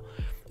model.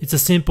 It's a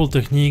simple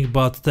technique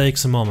but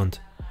takes a moment.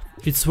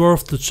 It's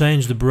worth to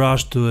change the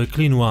brush to a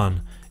clean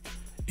one.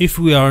 If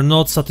we are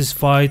not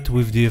satisfied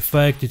with the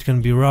effect, it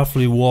can be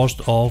roughly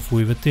washed off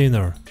with a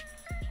thinner.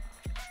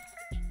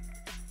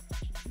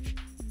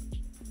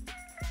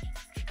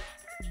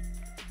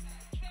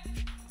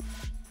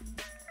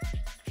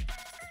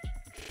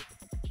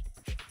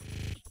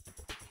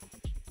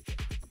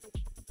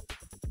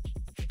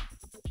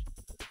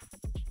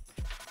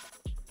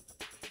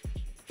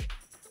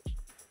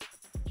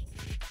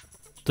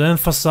 To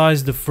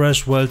emphasize the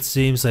fresh weld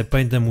seams, I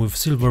paint them with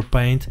silver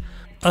paint,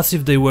 as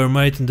if they were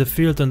made in the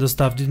field and the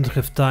staff didn't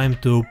have time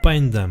to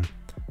paint them.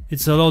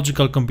 It's a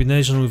logical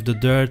combination with the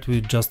dirt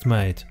we just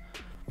made.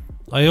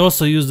 I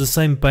also use the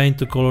same paint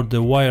to color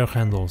the wire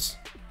handles.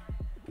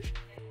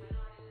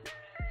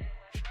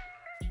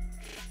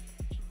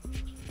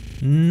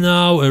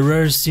 Now a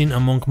rare scene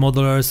among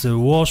modelers, a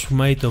wash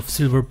made of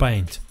silver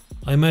paint.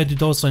 I made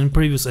it also in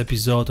previous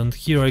episode and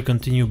here I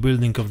continue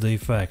building of the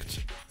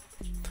effect.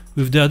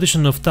 With the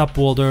addition of tap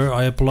water,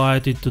 I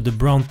applied it to the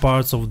brown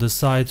parts of the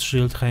side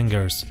shield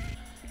hangers.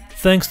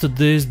 Thanks to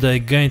this, they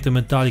gained a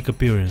metallic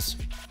appearance.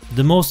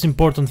 The most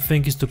important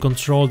thing is to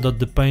control that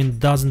the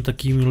paint doesn't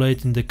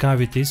accumulate in the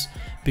cavities,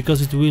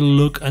 because it will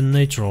look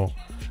unnatural.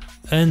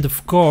 And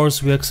of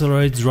course, we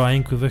accelerate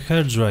drying with a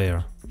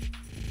hairdryer.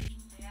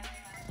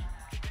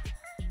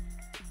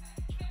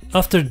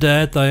 After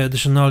that, I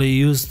additionally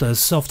used a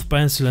soft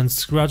pencil and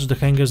scratched the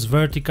hangers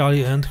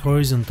vertically and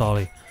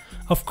horizontally.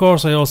 Of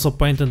course, I also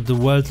painted the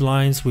weld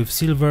lines with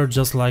silver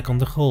just like on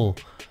the hull,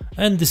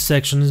 and this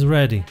section is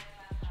ready.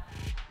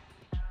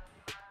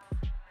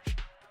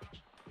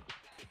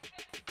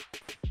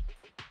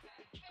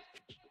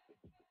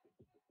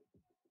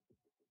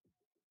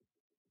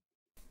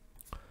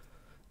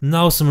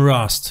 Now some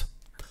rust.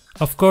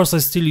 Of course, I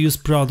still use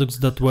products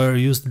that were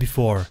used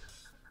before.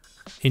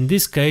 In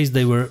this case,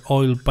 they were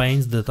oil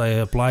paints that I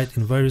applied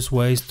in various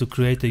ways to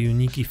create a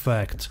unique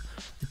effect.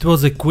 It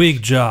was a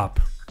quick job.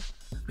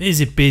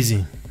 Easy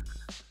peasy.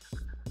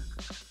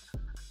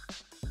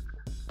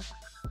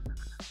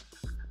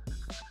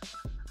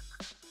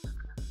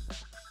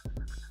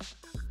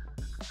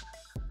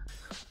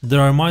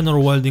 There are minor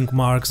welding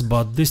marks,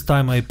 but this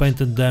time I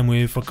painted them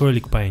with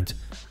acrylic paint.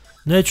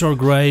 Natural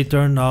grey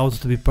turned out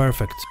to be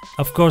perfect.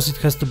 Of course it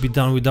has to be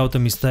done without a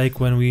mistake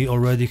when we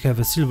already have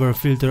a silver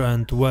filter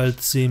and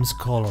weld seams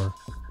color.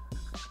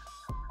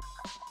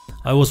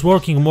 I was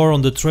working more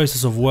on the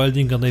traces of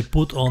welding and I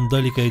put on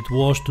delicate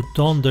wash to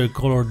tone their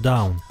color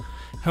down.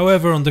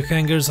 However, on the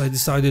hangers I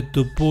decided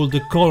to pull the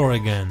color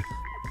again.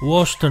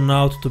 Wash turned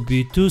out to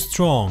be too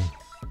strong.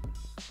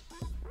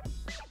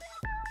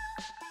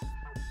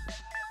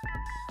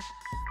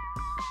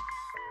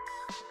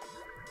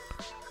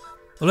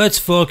 Let's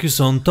focus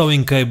on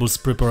towing cables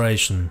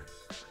preparation.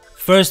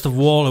 First of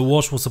all, a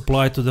wash was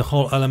applied to the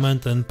whole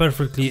element and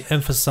perfectly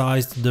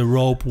emphasized the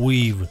rope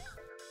weave.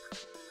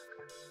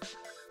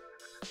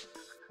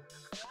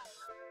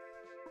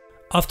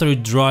 After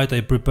it dried, I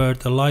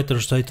prepared a lighter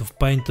shade of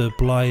paint to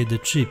apply the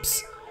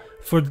chips.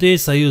 For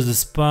this I used a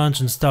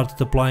sponge and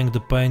started applying the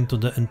paint to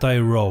the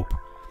entire rope.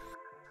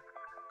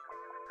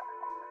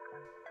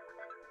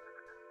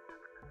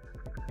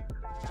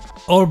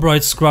 All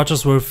bright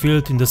scratches were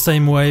filled in the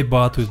same way,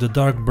 but with the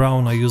dark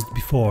brown I used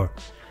before.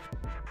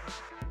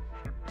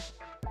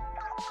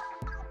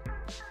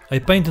 I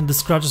painted the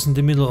scratches in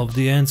the middle of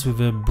the ends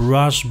with a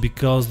brush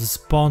because the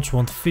sponge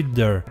won't fit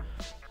there.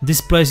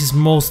 This place is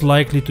most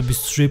likely to be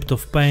stripped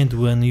of paint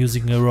when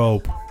using a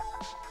rope.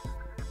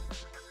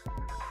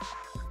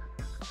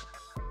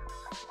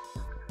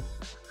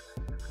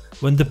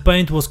 When the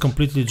paint was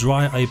completely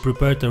dry, I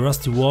prepared a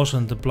rusty wash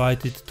and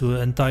applied it to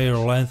the entire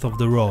length of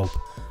the rope.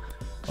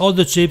 All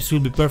the chips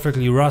will be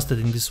perfectly rusted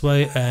in this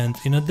way, and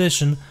in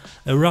addition,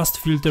 a rust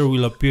filter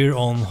will appear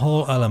on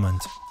whole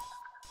element.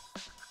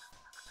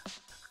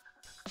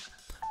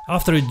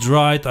 After it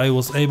dried, I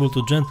was able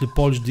to gently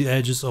polish the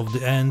edges of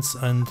the ends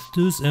and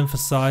thus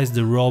emphasize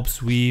the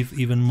rope's weave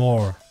even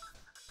more.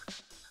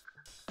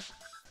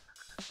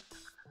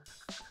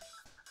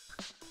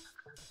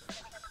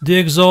 The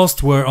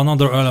exhausts were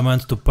another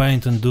element to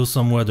paint and do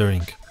some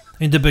weathering.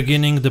 In the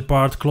beginning, the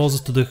part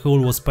closest to the hull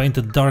was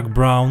painted dark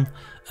brown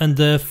and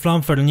the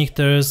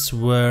flamverlichters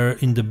were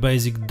in the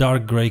basic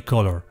dark grey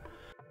color.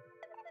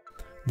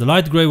 The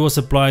light grey was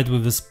applied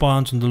with a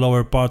sponge on the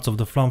lower parts of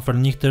the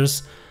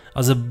flamvernichters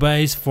as a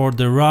base for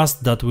the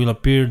rust that will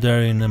appear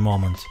there in a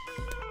moment.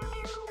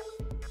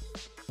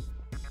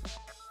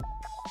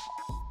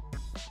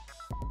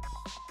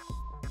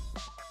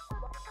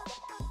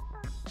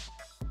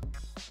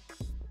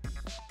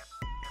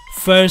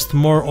 First,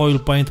 more oil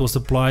paint was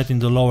applied in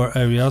the lower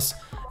areas,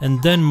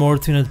 and then more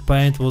thinned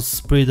paint was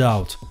spread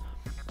out.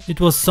 It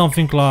was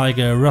something like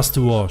a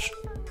rusty wash.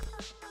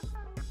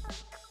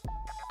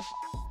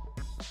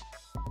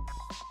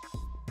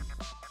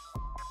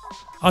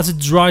 As it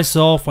dries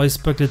off, I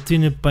expected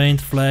thinner paint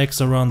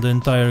flakes around the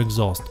entire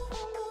exhaust.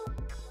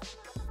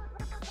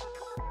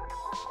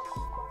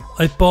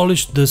 I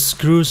polished the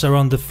screws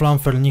around the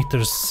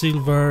flamvernichters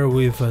silver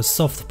with a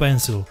soft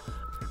pencil.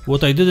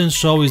 What I didn't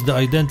show is the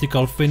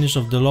identical finish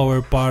of the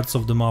lower parts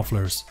of the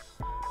mufflers.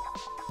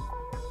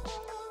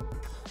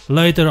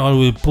 Later I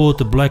will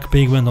put a black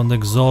pigment on the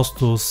exhaust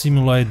to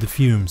simulate the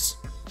fumes.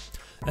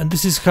 And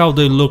this is how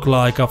they look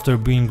like after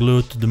being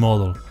glued to the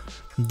model.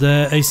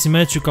 The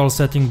asymmetrical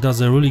setting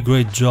does a really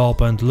great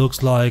job and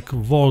looks like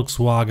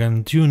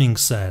Volkswagen tuning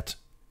set.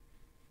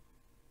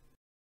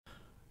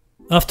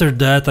 After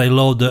that I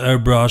load the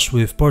airbrush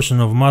with portion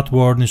of matte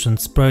varnish and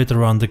spray it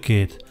around the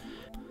kit.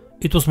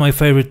 It was my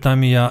favorite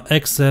Tamiya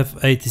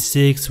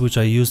XF86, which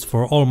I used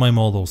for all my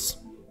models.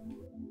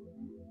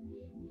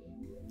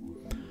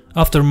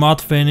 After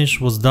matte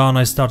finish was done,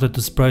 I started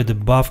to spray the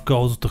buff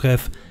coat to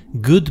have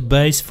good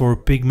base for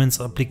pigments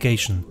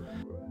application.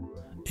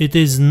 It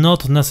is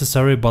not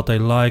necessary, but I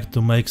like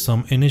to make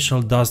some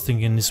initial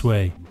dusting in this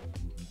way.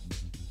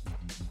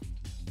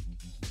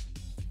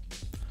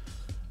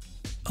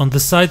 On the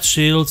side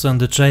shields and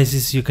the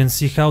chassis you can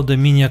see how the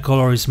Minia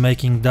color is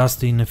making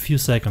dust in a few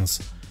seconds.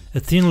 A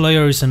thin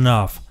layer is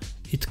enough.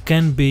 It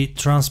can be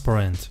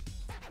transparent.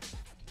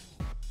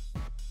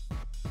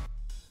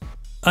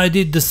 I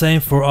did the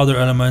same for other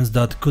elements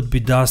that could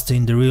be dusty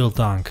in the real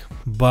tank,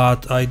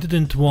 but I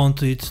didn't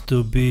want it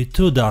to be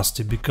too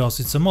dusty because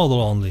it's a model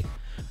only.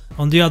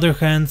 On the other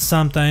hand,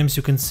 sometimes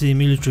you can see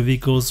military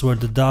vehicles where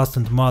the dust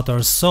and mud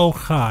are so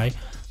high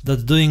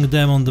that doing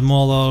them on the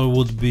model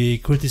would be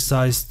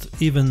criticized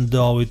even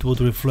though it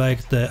would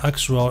reflect the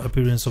actual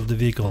appearance of the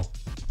vehicle.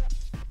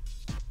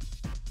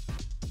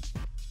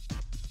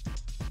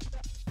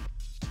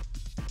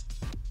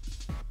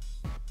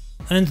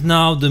 And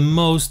now the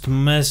most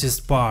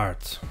messiest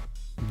part,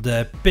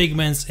 the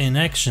pigments in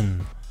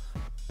action.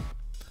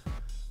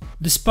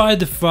 Despite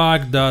the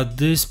fact that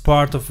this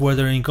part of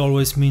weathering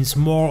always means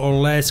more or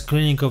less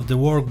cleaning of the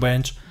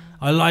workbench,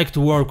 I like to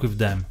work with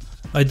them.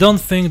 I don't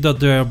think that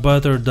they are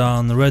better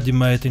than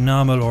ready-made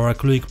enamel or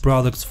acrylic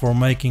products for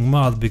making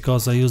mud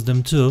because I use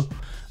them too,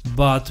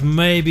 but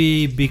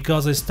maybe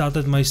because I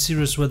started my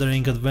serious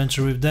weathering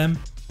adventure with them?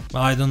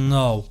 I don't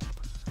know.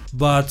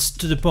 But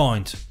to the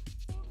point.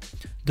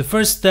 The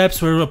first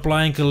steps were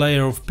applying a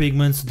layer of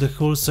pigments to the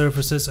hull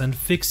surfaces and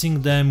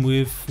fixing them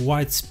with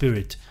white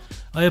spirit.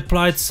 I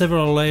applied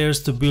several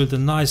layers to build a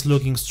nice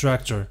looking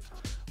structure.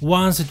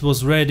 Once it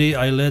was ready,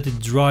 I let it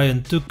dry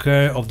and took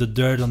care of the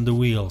dirt on the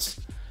wheels.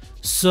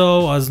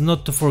 So as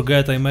not to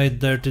forget, I made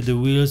dirty the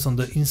wheels on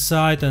the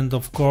inside and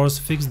of course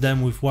fixed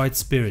them with white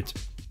spirit.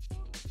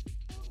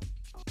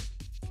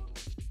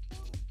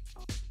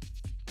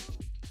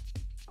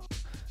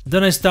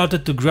 Then I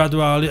started to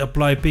gradually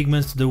apply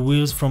pigments to the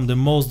wheels from the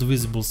most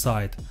visible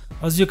side.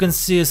 As you can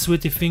see, a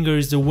sweaty finger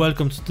is a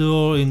welcomed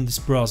tool in this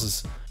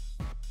process.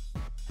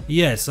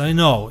 Yes, I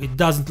know, it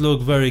doesn't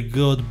look very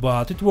good,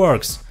 but it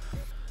works.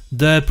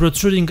 The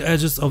protruding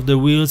edges of the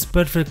wheels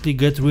perfectly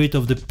get rid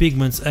of the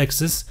pigment's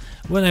excess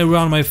when I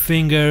run my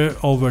finger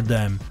over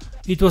them.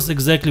 It was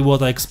exactly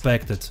what I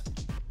expected.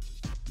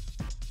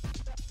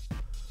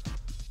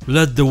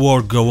 Let the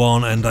work go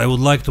on, and I would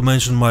like to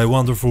mention my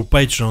wonderful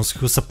patrons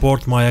who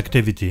support my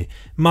activity.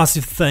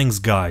 Massive thanks,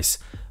 guys!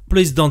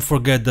 Please don't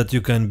forget that you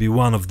can be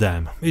one of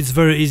them. It's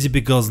very easy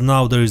because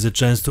now there is a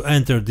chance to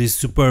enter this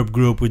superb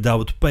group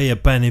without pay a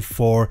penny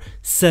for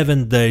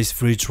 7 days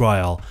free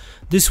trial.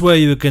 This way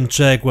you can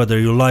check whether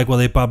you like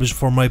what I publish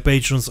for my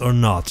patrons or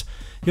not.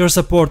 Your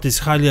support is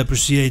highly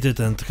appreciated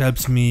and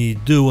helps me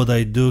do what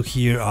I do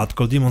here at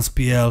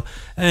coldemonspl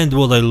and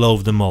what I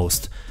love the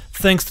most.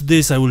 Thanks to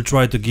this I will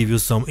try to give you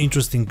some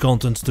interesting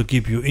content to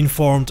keep you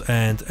informed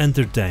and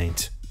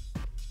entertained.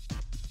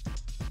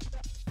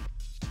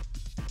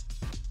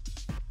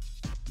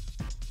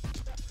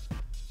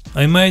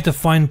 I made a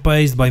fine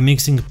paste by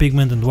mixing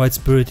pigment and white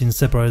spirit in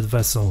separate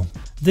vessel.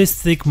 This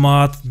thick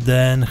mud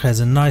then has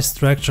a nice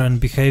structure and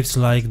behaves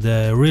like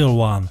the real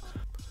one.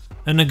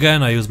 And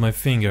again I use my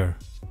finger.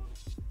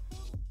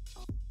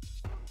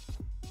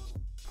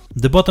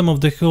 The bottom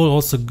of the hull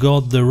also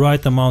got the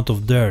right amount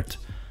of dirt.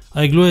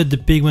 I glued the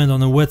pigment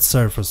on a wet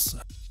surface.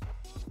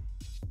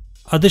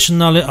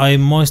 Additionally, I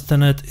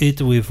moistened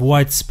it with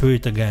white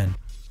spirit again.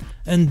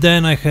 And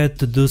then I had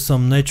to do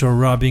some natural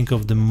rubbing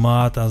of the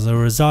mud as a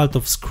result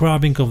of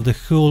scrubbing of the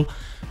hull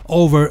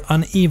over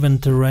uneven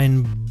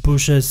terrain,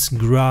 bushes,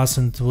 grass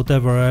and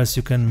whatever else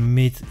you can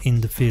meet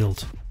in the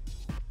field.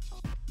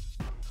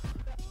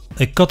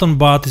 A cotton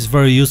bud is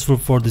very useful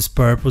for this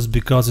purpose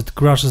because it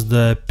crushes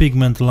the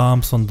pigment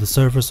lumps on the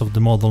surface of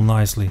the model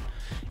nicely.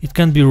 It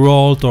can be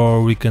rolled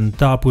or we can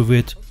tap with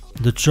it,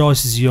 the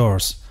choice is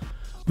yours.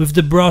 With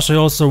the brush I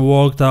also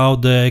worked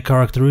out the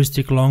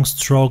characteristic long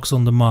strokes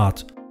on the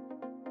mat.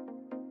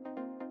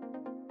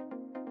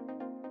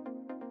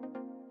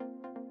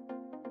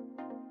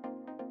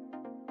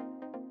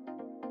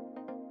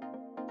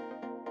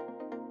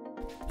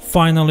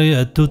 Finally,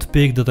 a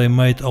toothpick that I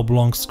made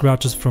oblong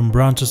scratches from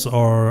branches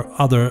or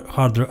other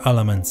harder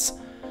elements.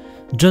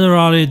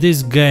 Generally,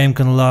 this game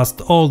can last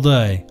all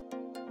day.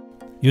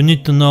 You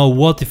need to know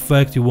what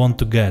effect you want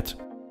to get.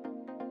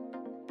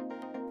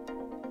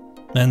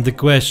 And the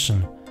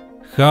question,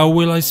 how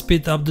will I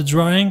speed up the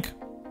drying?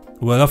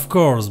 Well, of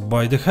course,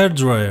 by the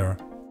hairdryer.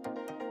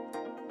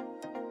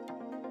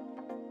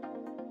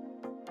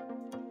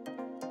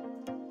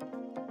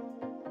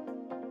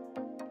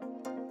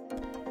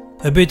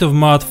 A bit of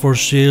mud for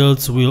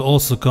shields will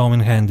also come in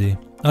handy.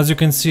 As you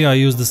can see, I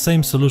use the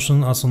same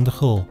solution as on the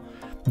hull.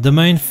 The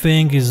main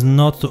thing is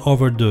not to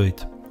overdo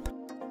it.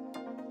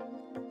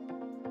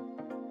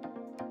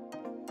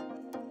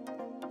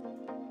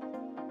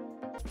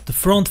 The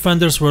front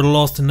fenders were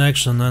lost in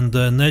action and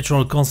the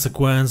natural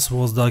consequence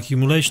was the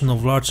accumulation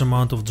of large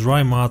amount of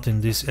dry mud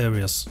in these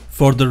areas.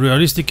 For the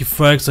realistic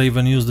effects I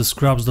even used the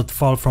scraps that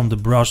fall from the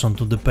brush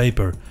onto the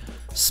paper.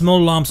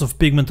 Small lumps of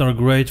pigment are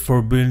great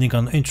for building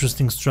an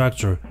interesting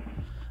structure.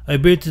 I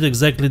built it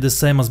exactly the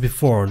same as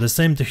before, the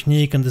same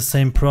technique and the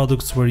same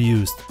products were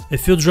used. A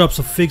few drops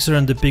of fixer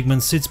and the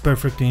pigment sits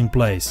perfectly in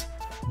place.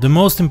 The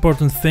most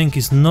important thing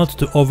is not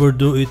to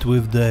overdo it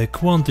with the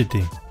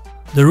quantity.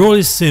 The rule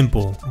is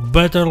simple,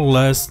 better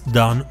less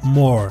than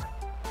more.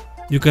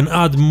 You can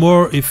add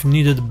more if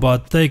needed,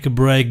 but take a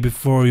break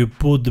before you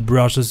put the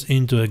brushes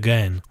into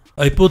again.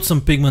 I put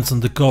some pigments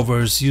on the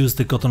covers, used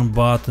the cotton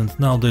bud and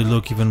now they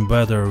look even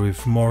better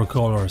with more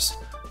colors.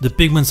 The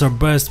pigments are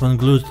best when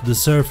glued to the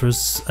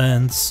surface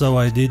and so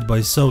I did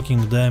by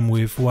soaking them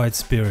with white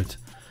spirit.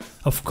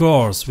 Of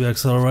course, we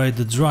accelerate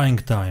the drying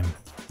time.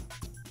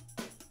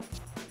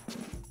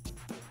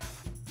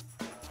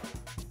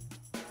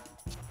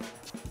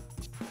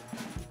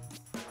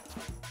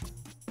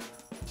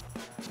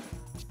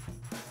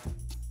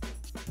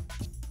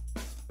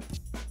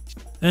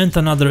 And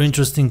another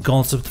interesting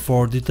concept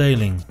for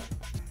detailing.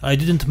 I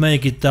didn't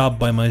make it up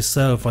by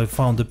myself, I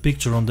found a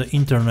picture on the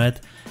internet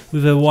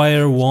with a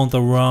wire wound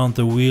around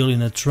a wheel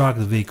in a truck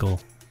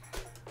vehicle.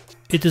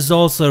 It is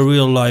also a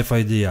real life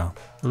idea.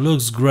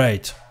 Looks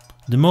great.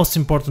 The most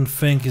important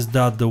thing is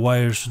that the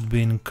wire should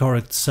be in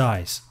correct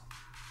size.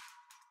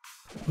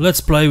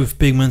 Let's play with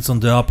pigments on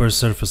the upper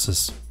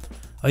surfaces.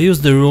 I use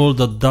the rule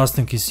that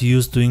dusting is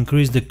used to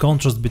increase the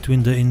contrast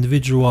between the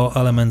individual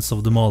elements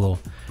of the model.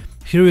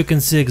 Here you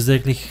can see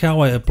exactly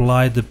how I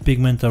applied the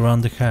pigment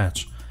around the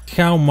hatch,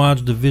 how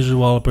much the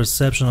visual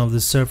perception of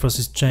the surface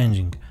is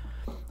changing.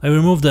 I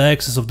remove the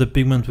excess of the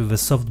pigment with a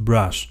soft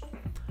brush.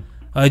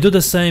 I do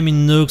the same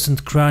in nooks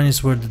and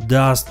crannies where the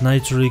dust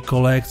naturally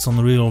collects on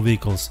real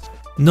vehicles.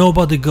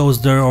 Nobody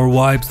goes there or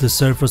wipes the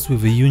surface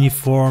with a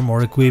uniform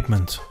or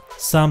equipment.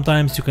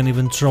 Sometimes you can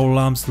even throw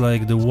lumps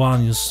like the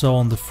one you saw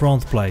on the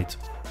front plate.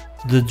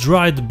 The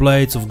dried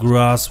blades of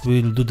grass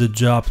will do the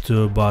job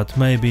too, but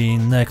maybe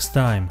next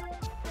time.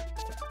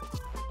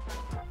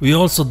 We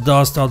also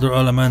dust other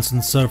elements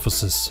and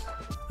surfaces.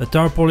 A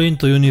tarpaulin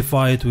to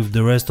unify it with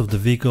the rest of the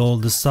vehicle,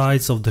 the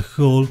sides of the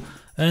hull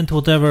and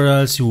whatever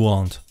else you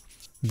want.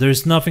 There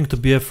is nothing to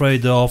be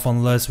afraid of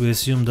unless we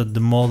assume that the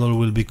model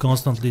will be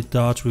constantly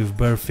touched with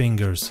bare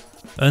fingers.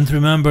 And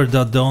remember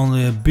that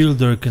only a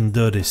builder can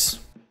do this.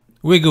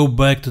 We go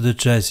back to the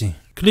chassis.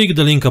 Click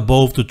the link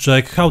above to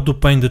check how to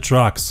paint the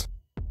trucks.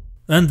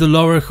 And the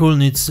lower hull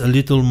needs a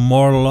little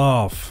more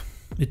love.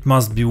 It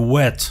must be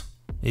wet,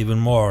 even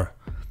more.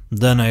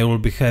 Then I will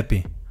be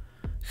happy.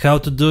 How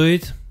to do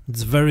it?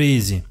 It's very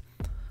easy.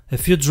 A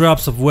few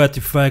drops of wet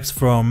effects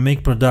from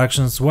MIG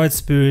Productions White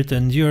Spirit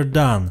and you're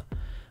done.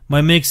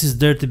 My mix is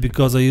dirty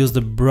because I used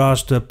a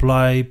brush to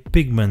apply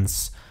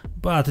pigments,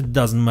 but it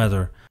doesn't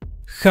matter.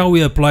 How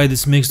we apply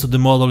this mix to the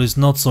model is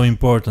not so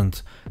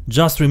important.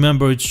 Just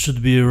remember it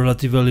should be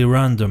relatively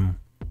random.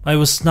 I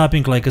was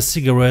snapping like a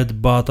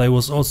cigarette, but I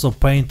was also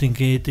painting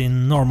it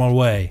in normal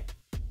way.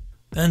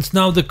 And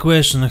now the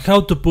question, how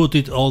to put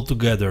it all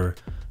together.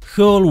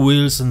 Hull,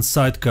 wheels and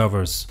side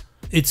covers.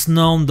 It's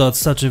known that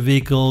such a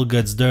vehicle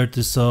gets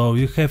dirty, so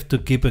you have to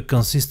keep a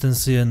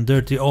consistency and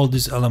dirty all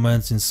these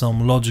elements in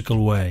some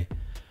logical way.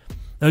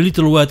 A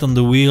little wet on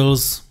the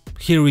wheels,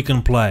 here we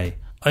can play.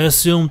 I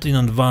assumed in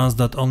advance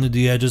that only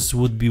the edges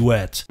would be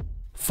wet.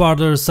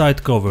 Further,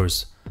 side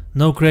covers.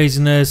 No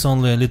craziness,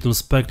 only a little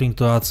speckling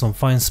to add some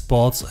fine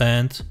spots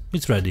and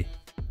it's ready.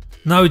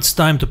 Now it's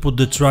time to put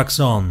the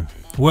trucks on.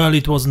 Well,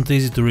 it wasn't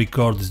easy to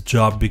record this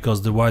job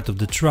because the weight of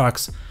the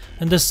trucks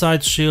and the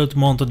side shield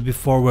mounted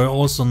before were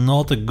also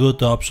not a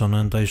good option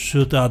and I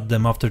should add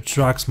them after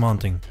trucks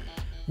mounting.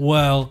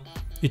 Well,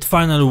 it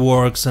finally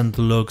works and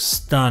looks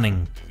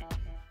stunning.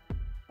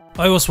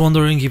 I was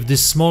wondering if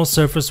this small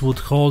surface would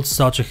hold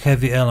such a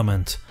heavy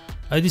element.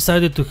 I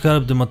decided to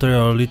help the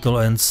material a little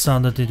and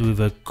sanded it with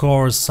a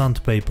coarse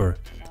sandpaper.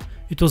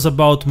 It was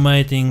about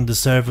mating the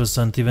surface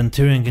and even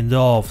tearing it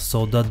off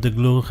so that the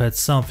glue had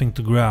something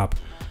to grab.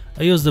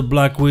 I used the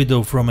Black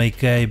Widow from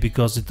AK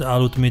because it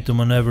allowed me to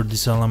maneuver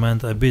this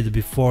element a bit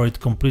before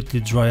it completely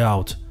dry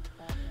out.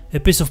 A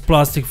piece of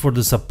plastic for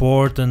the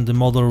support and the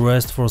model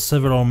rest for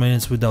several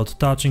minutes without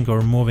touching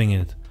or moving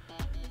it.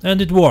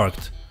 And it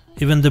worked.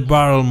 Even the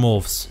barrel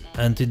moves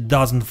and it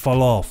doesn't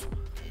fall off.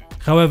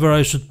 However,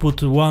 I should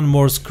put one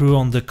more screw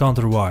on the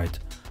counterweight.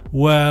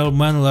 Well,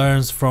 man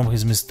learns from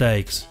his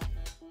mistakes.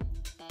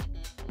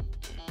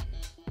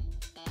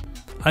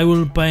 I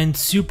will paint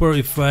super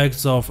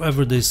effects of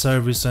everyday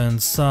service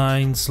and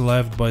signs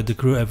left by the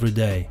crew every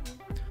day.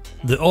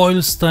 The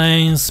oil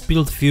stains,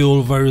 spilled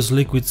fuel, various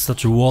liquids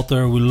such as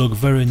water will look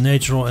very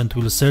natural and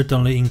will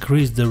certainly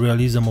increase the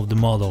realism of the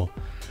model.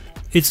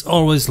 It's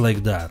always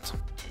like that.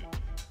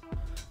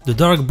 The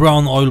dark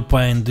brown oil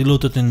paint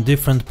diluted in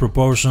different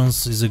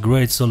proportions is a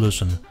great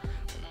solution.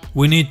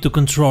 We need to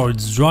control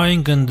its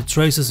drying and the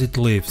traces it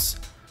leaves.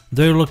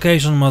 Their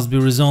location must be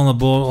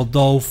reasonable,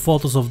 although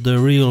photos of the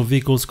real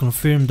vehicles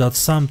confirm that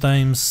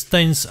sometimes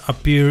stains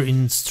appear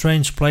in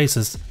strange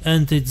places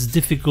and it's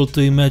difficult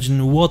to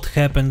imagine what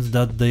happened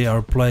that they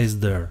are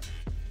placed there.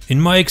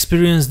 In my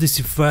experience, this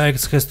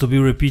effect has to be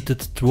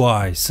repeated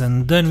twice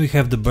and then we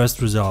have the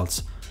best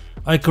results.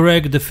 I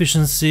correct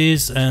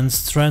deficiencies and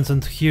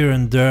strengthened here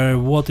and there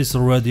what is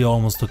already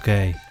almost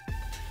okay.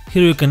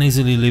 Here you can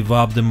easily leave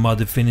up the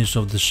muddy finish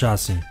of the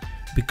chassis,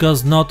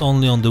 because not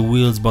only on the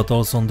wheels but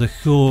also on the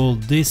hull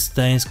these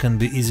stains can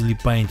be easily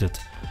painted.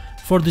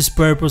 For this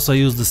purpose I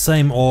use the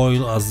same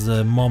oil as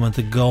a moment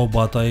ago,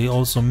 but I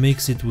also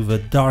mix it with a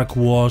dark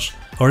wash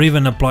or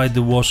even apply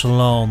the wash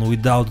alone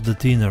without the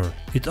thinner.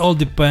 It all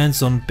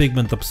depends on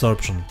pigment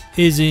absorption.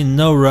 Easy,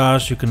 no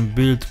rush, you can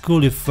build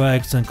cool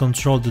effects and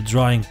control the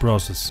drying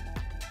process.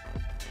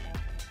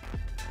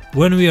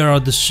 When we are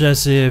at the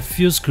chassis, a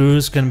few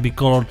screws can be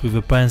colored with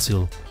a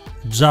pencil,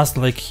 just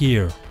like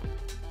here.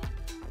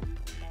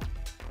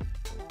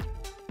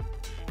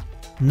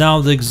 Now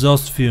the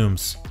exhaust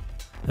fumes.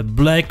 A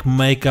black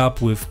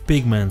makeup with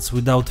pigments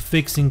without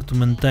fixing to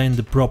maintain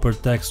the proper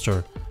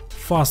texture.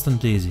 Fast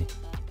and easy.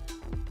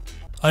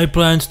 I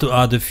planned to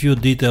add a few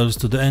details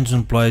to the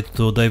engine plate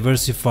to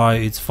diversify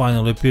its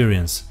final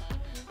appearance.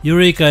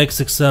 Eureka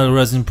XXL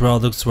resin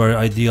products were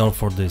ideal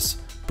for this.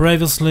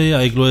 Previously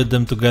I glued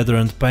them together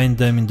and painted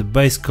them in the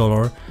base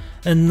color,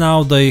 and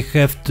now they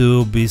have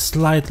to be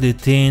slightly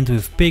tinted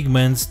with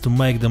pigments to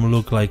make them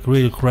look like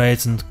real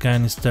crates and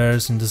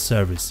canisters in the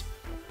service.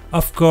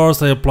 Of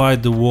course I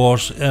applied the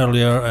wash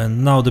earlier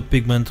and now the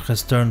pigment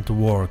has turned to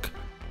work.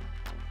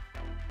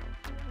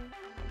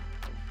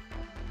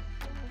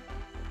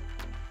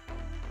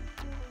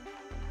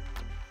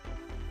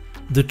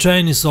 The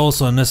chain is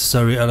also a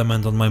necessary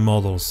element on my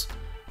models.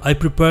 I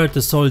prepared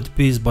a solid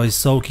piece by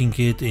soaking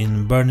it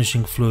in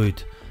burnishing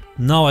fluid.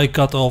 Now I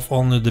cut off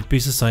only the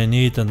pieces I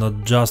need and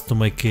adjust to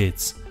my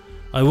kits.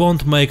 I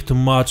won't make too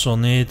much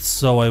on it,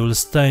 so I will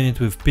stain it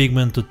with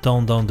pigment to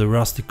tone down the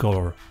rusty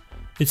color.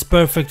 It's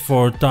perfect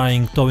for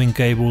tying towing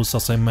cables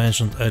as I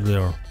mentioned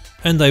earlier.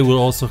 And I will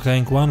also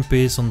hang one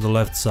piece on the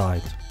left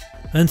side.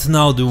 And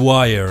now the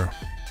wire.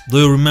 Do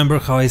you remember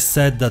how I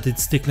said that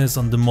its thickness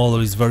on the model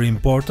is very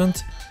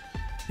important?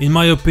 In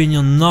my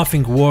opinion,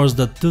 nothing worse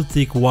than too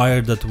thick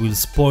wire that will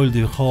spoil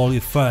the whole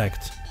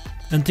effect.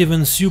 And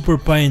even super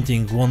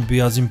painting won't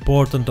be as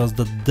important as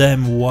that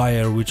damn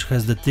wire which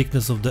has the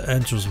thickness of the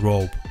entrance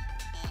rope.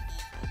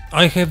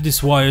 I have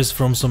these wires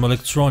from some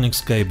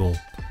electronics cable.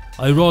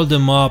 I roll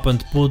them up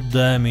and put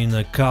them in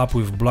a cup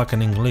with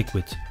blackening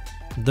liquid.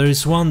 There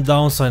is one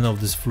downside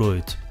of this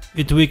fluid.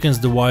 It weakens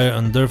the wire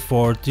and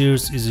therefore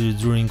tears easily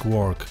during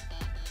work.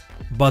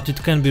 But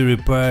it can be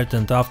repaired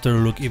and after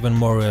look even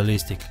more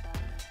realistic.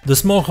 The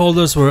small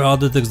holders were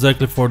added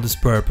exactly for this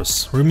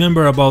purpose.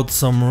 Remember about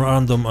some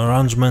random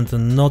arrangement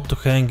and not to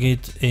hang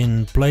it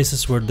in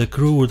places where the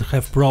crew would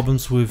have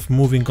problems with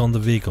moving on the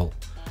vehicle.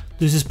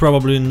 This is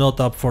probably not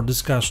up for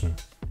discussion.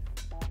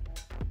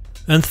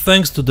 And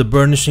thanks to the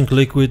burnishing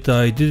liquid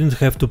I didn't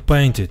have to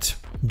paint it.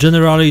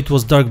 Generally it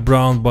was dark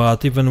brown,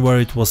 but even where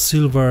it was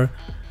silver,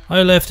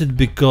 I left it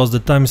because the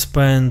time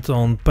spent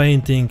on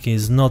painting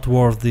is not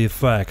worth the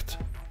effect.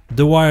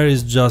 The wire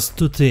is just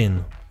too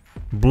thin.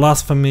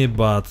 Blasphemy,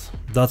 but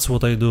that's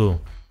what I do.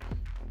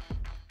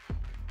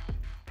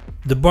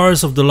 The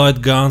bars of the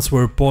light guns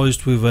were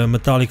polished with a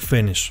metallic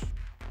finish.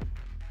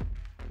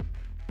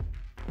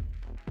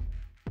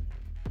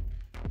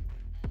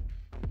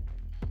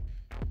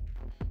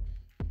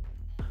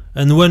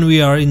 And when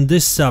we are in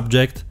this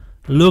subject,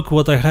 look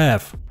what I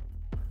have.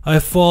 I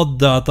thought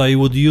that I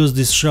would use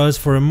these shells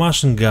for a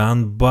machine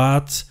gun,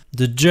 but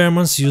the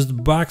Germans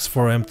used bags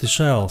for empty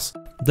shells.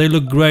 They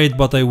look great,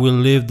 but I will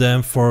leave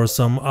them for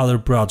some other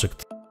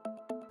project.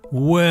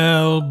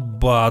 Well,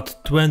 but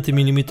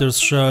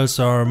 20mm shells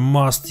are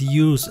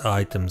must-use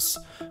items.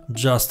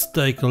 Just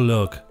take a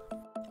look.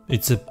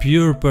 It's a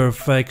pure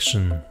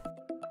perfection.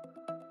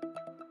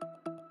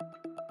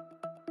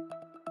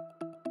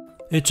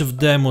 Each of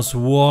them was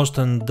washed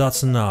and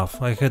that's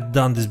enough. I had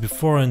done this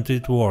before and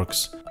it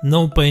works.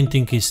 No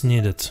painting is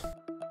needed.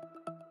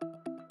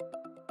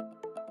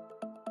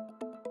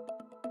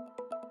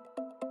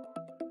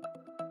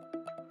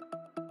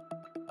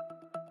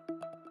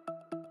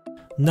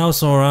 Now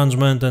some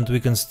arrangement and we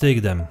can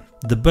stick them.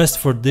 The best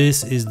for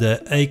this is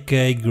the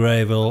AK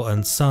gravel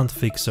and sand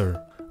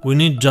fixer. We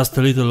need just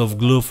a little of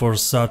glue for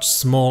such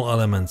small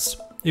elements.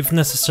 If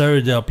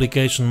necessary, the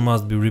application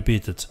must be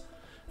repeated.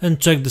 And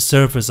check the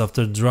surface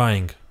after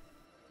drying.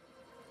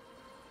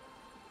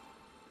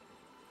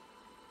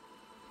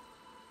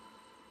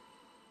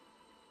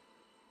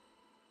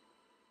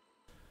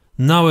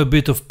 Now a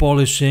bit of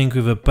polishing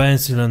with a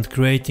pencil and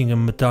creating a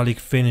metallic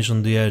finish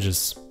on the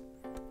edges.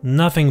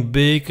 Nothing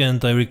big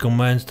and I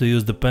recommend to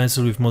use the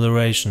pencil with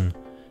moderation.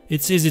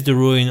 It's easy to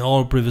ruin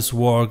all previous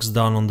works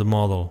done on the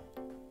model.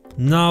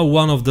 Now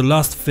one of the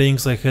last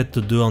things I had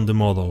to do on the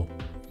model.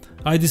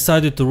 I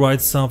decided to write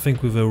something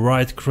with a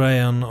white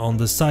crayon on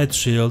the side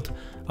shield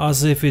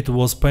as if it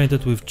was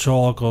painted with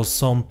chalk or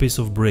some piece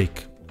of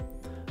brick.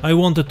 I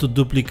wanted to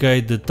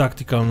duplicate the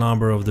tactical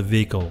number of the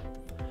vehicle.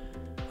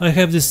 I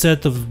have this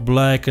set of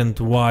black and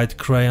white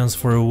crayons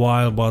for a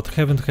while but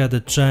haven't had a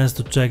chance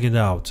to check it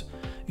out.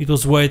 It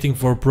was waiting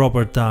for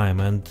proper time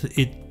and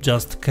it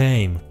just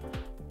came.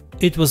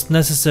 It was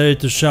necessary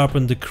to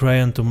sharpen the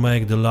crayon to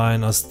make the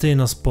line as thin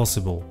as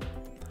possible.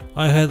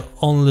 I had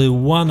only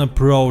one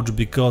approach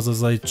because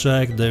as I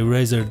checked the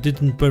eraser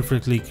didn't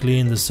perfectly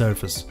clean the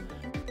surface.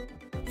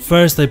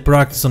 First I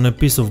practiced on a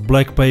piece of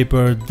black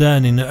paper,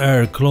 then in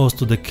air close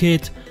to the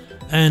kit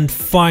and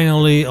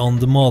finally on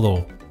the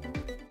model.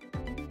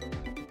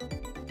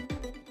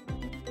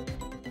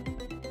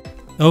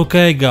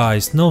 Okay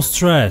guys, no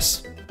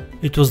stress.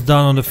 It was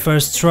done on the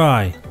first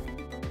try.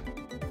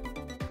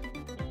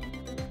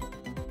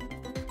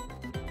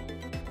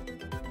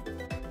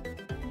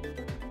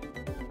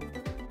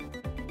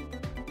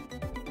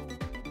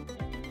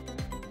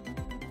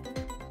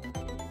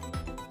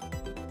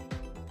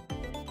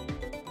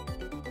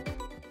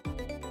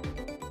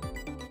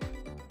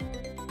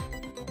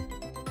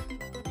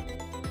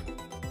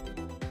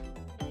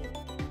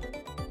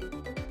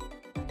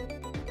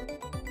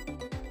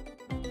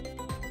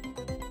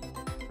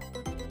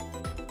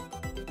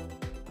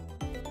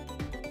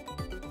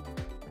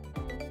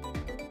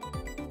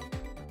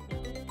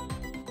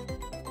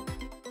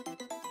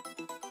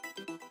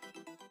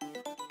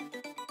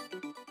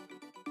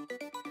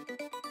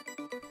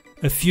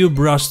 A few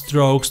brush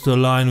strokes to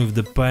align with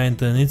the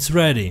paint and it's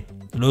ready.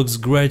 Looks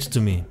great to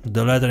me.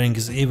 The lettering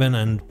is even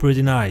and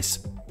pretty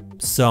nice.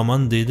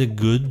 Someone did a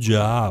good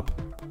job.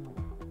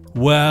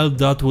 Well,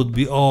 that would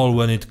be all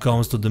when it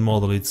comes to the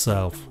model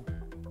itself.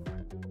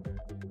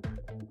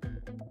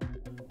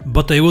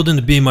 But I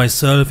wouldn't be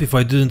myself if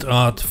I didn't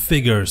add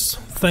figures.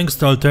 Thanks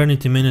to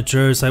Alternity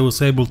Miniatures I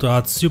was able to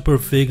add super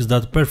figs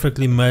that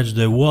perfectly match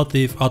the what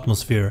if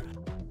atmosphere.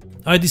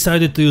 I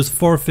decided to use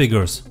 4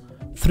 figures.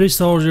 3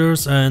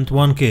 soldiers and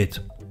 1 kid,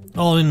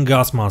 all in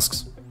gas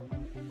masks.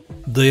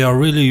 They are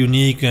really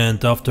unique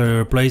and after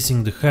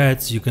replacing the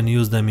heads you can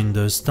use them in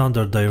the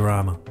standard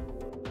diorama.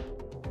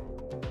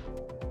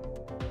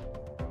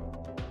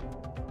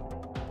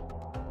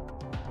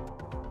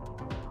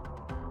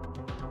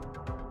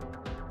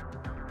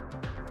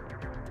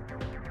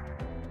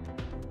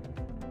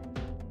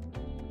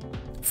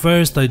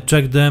 First I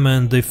checked them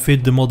and they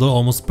fit the model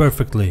almost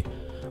perfectly.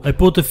 I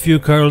put a few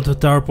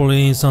curled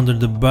tarpaulins under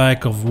the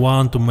back of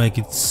one to make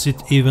it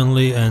sit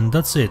evenly and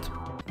that's it.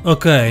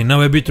 Okay,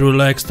 now a bit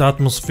relaxed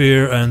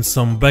atmosphere and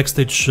some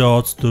backstage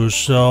shots to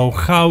show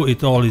how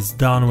it all is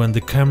done when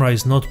the camera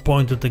is not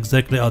pointed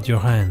exactly at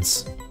your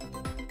hands.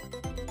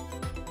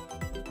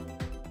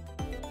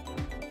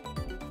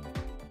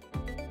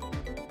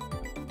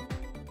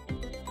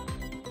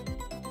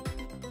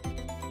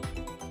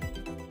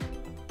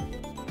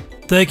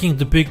 Taking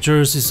the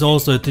pictures is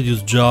also a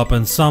tedious job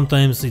and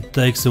sometimes it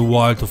takes a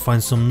while to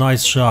find some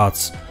nice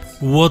shots.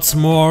 What's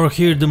more,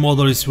 here the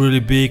model is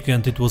really big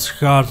and it was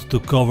hard to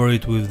cover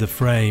it with the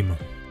frame.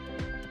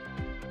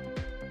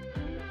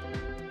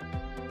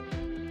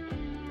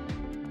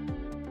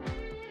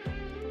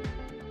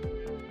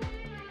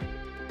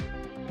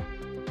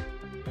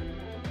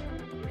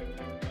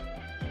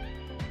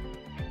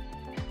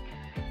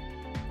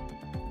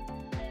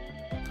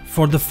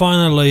 For the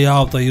final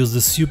layout I used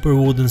the super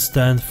wooden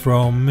stand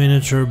from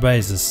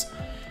Miniaturebases.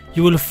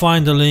 You will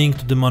find a link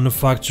to the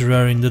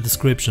manufacturer in the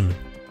description.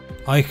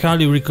 I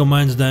highly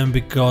recommend them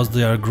because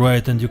they are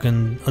great and you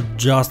can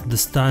adjust the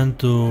stand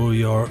to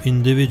your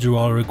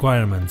individual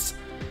requirements.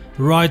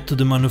 Write to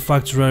the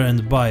manufacturer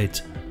and buy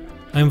it.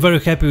 I'm very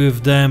happy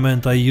with them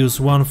and I use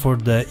one for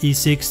the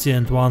E-60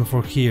 and one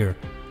for here.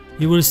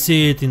 You will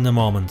see it in a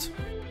moment.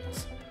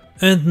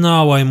 And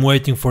now I'm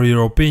waiting for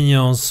your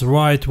opinions.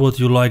 Write what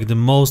you like the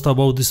most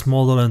about this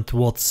model and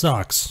what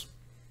sucks.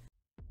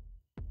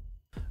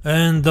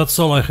 And that's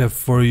all I have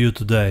for you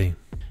today.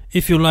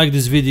 If you like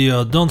this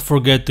video, don't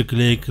forget to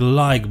click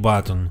like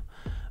button.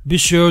 Be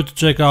sure to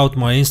check out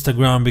my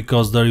Instagram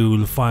because there you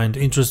will find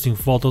interesting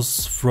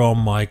photos from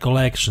my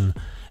collection.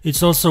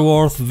 It's also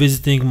worth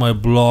visiting my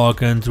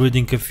blog and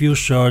reading a few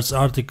short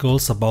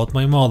articles about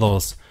my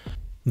models.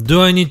 Do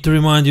I need to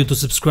remind you to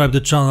subscribe to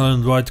the channel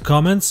and write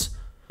comments?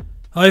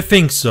 I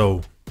think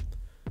so.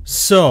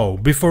 So,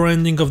 before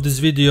ending of this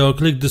video,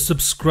 click the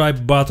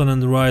subscribe button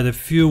and write a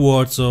few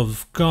words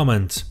of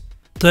comment.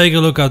 Take a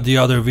look at the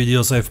other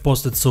videos I've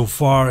posted so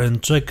far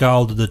and check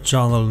out the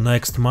channel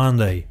next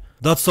Monday.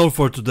 That's all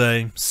for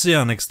today. See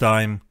ya next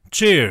time.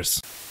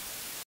 Cheers!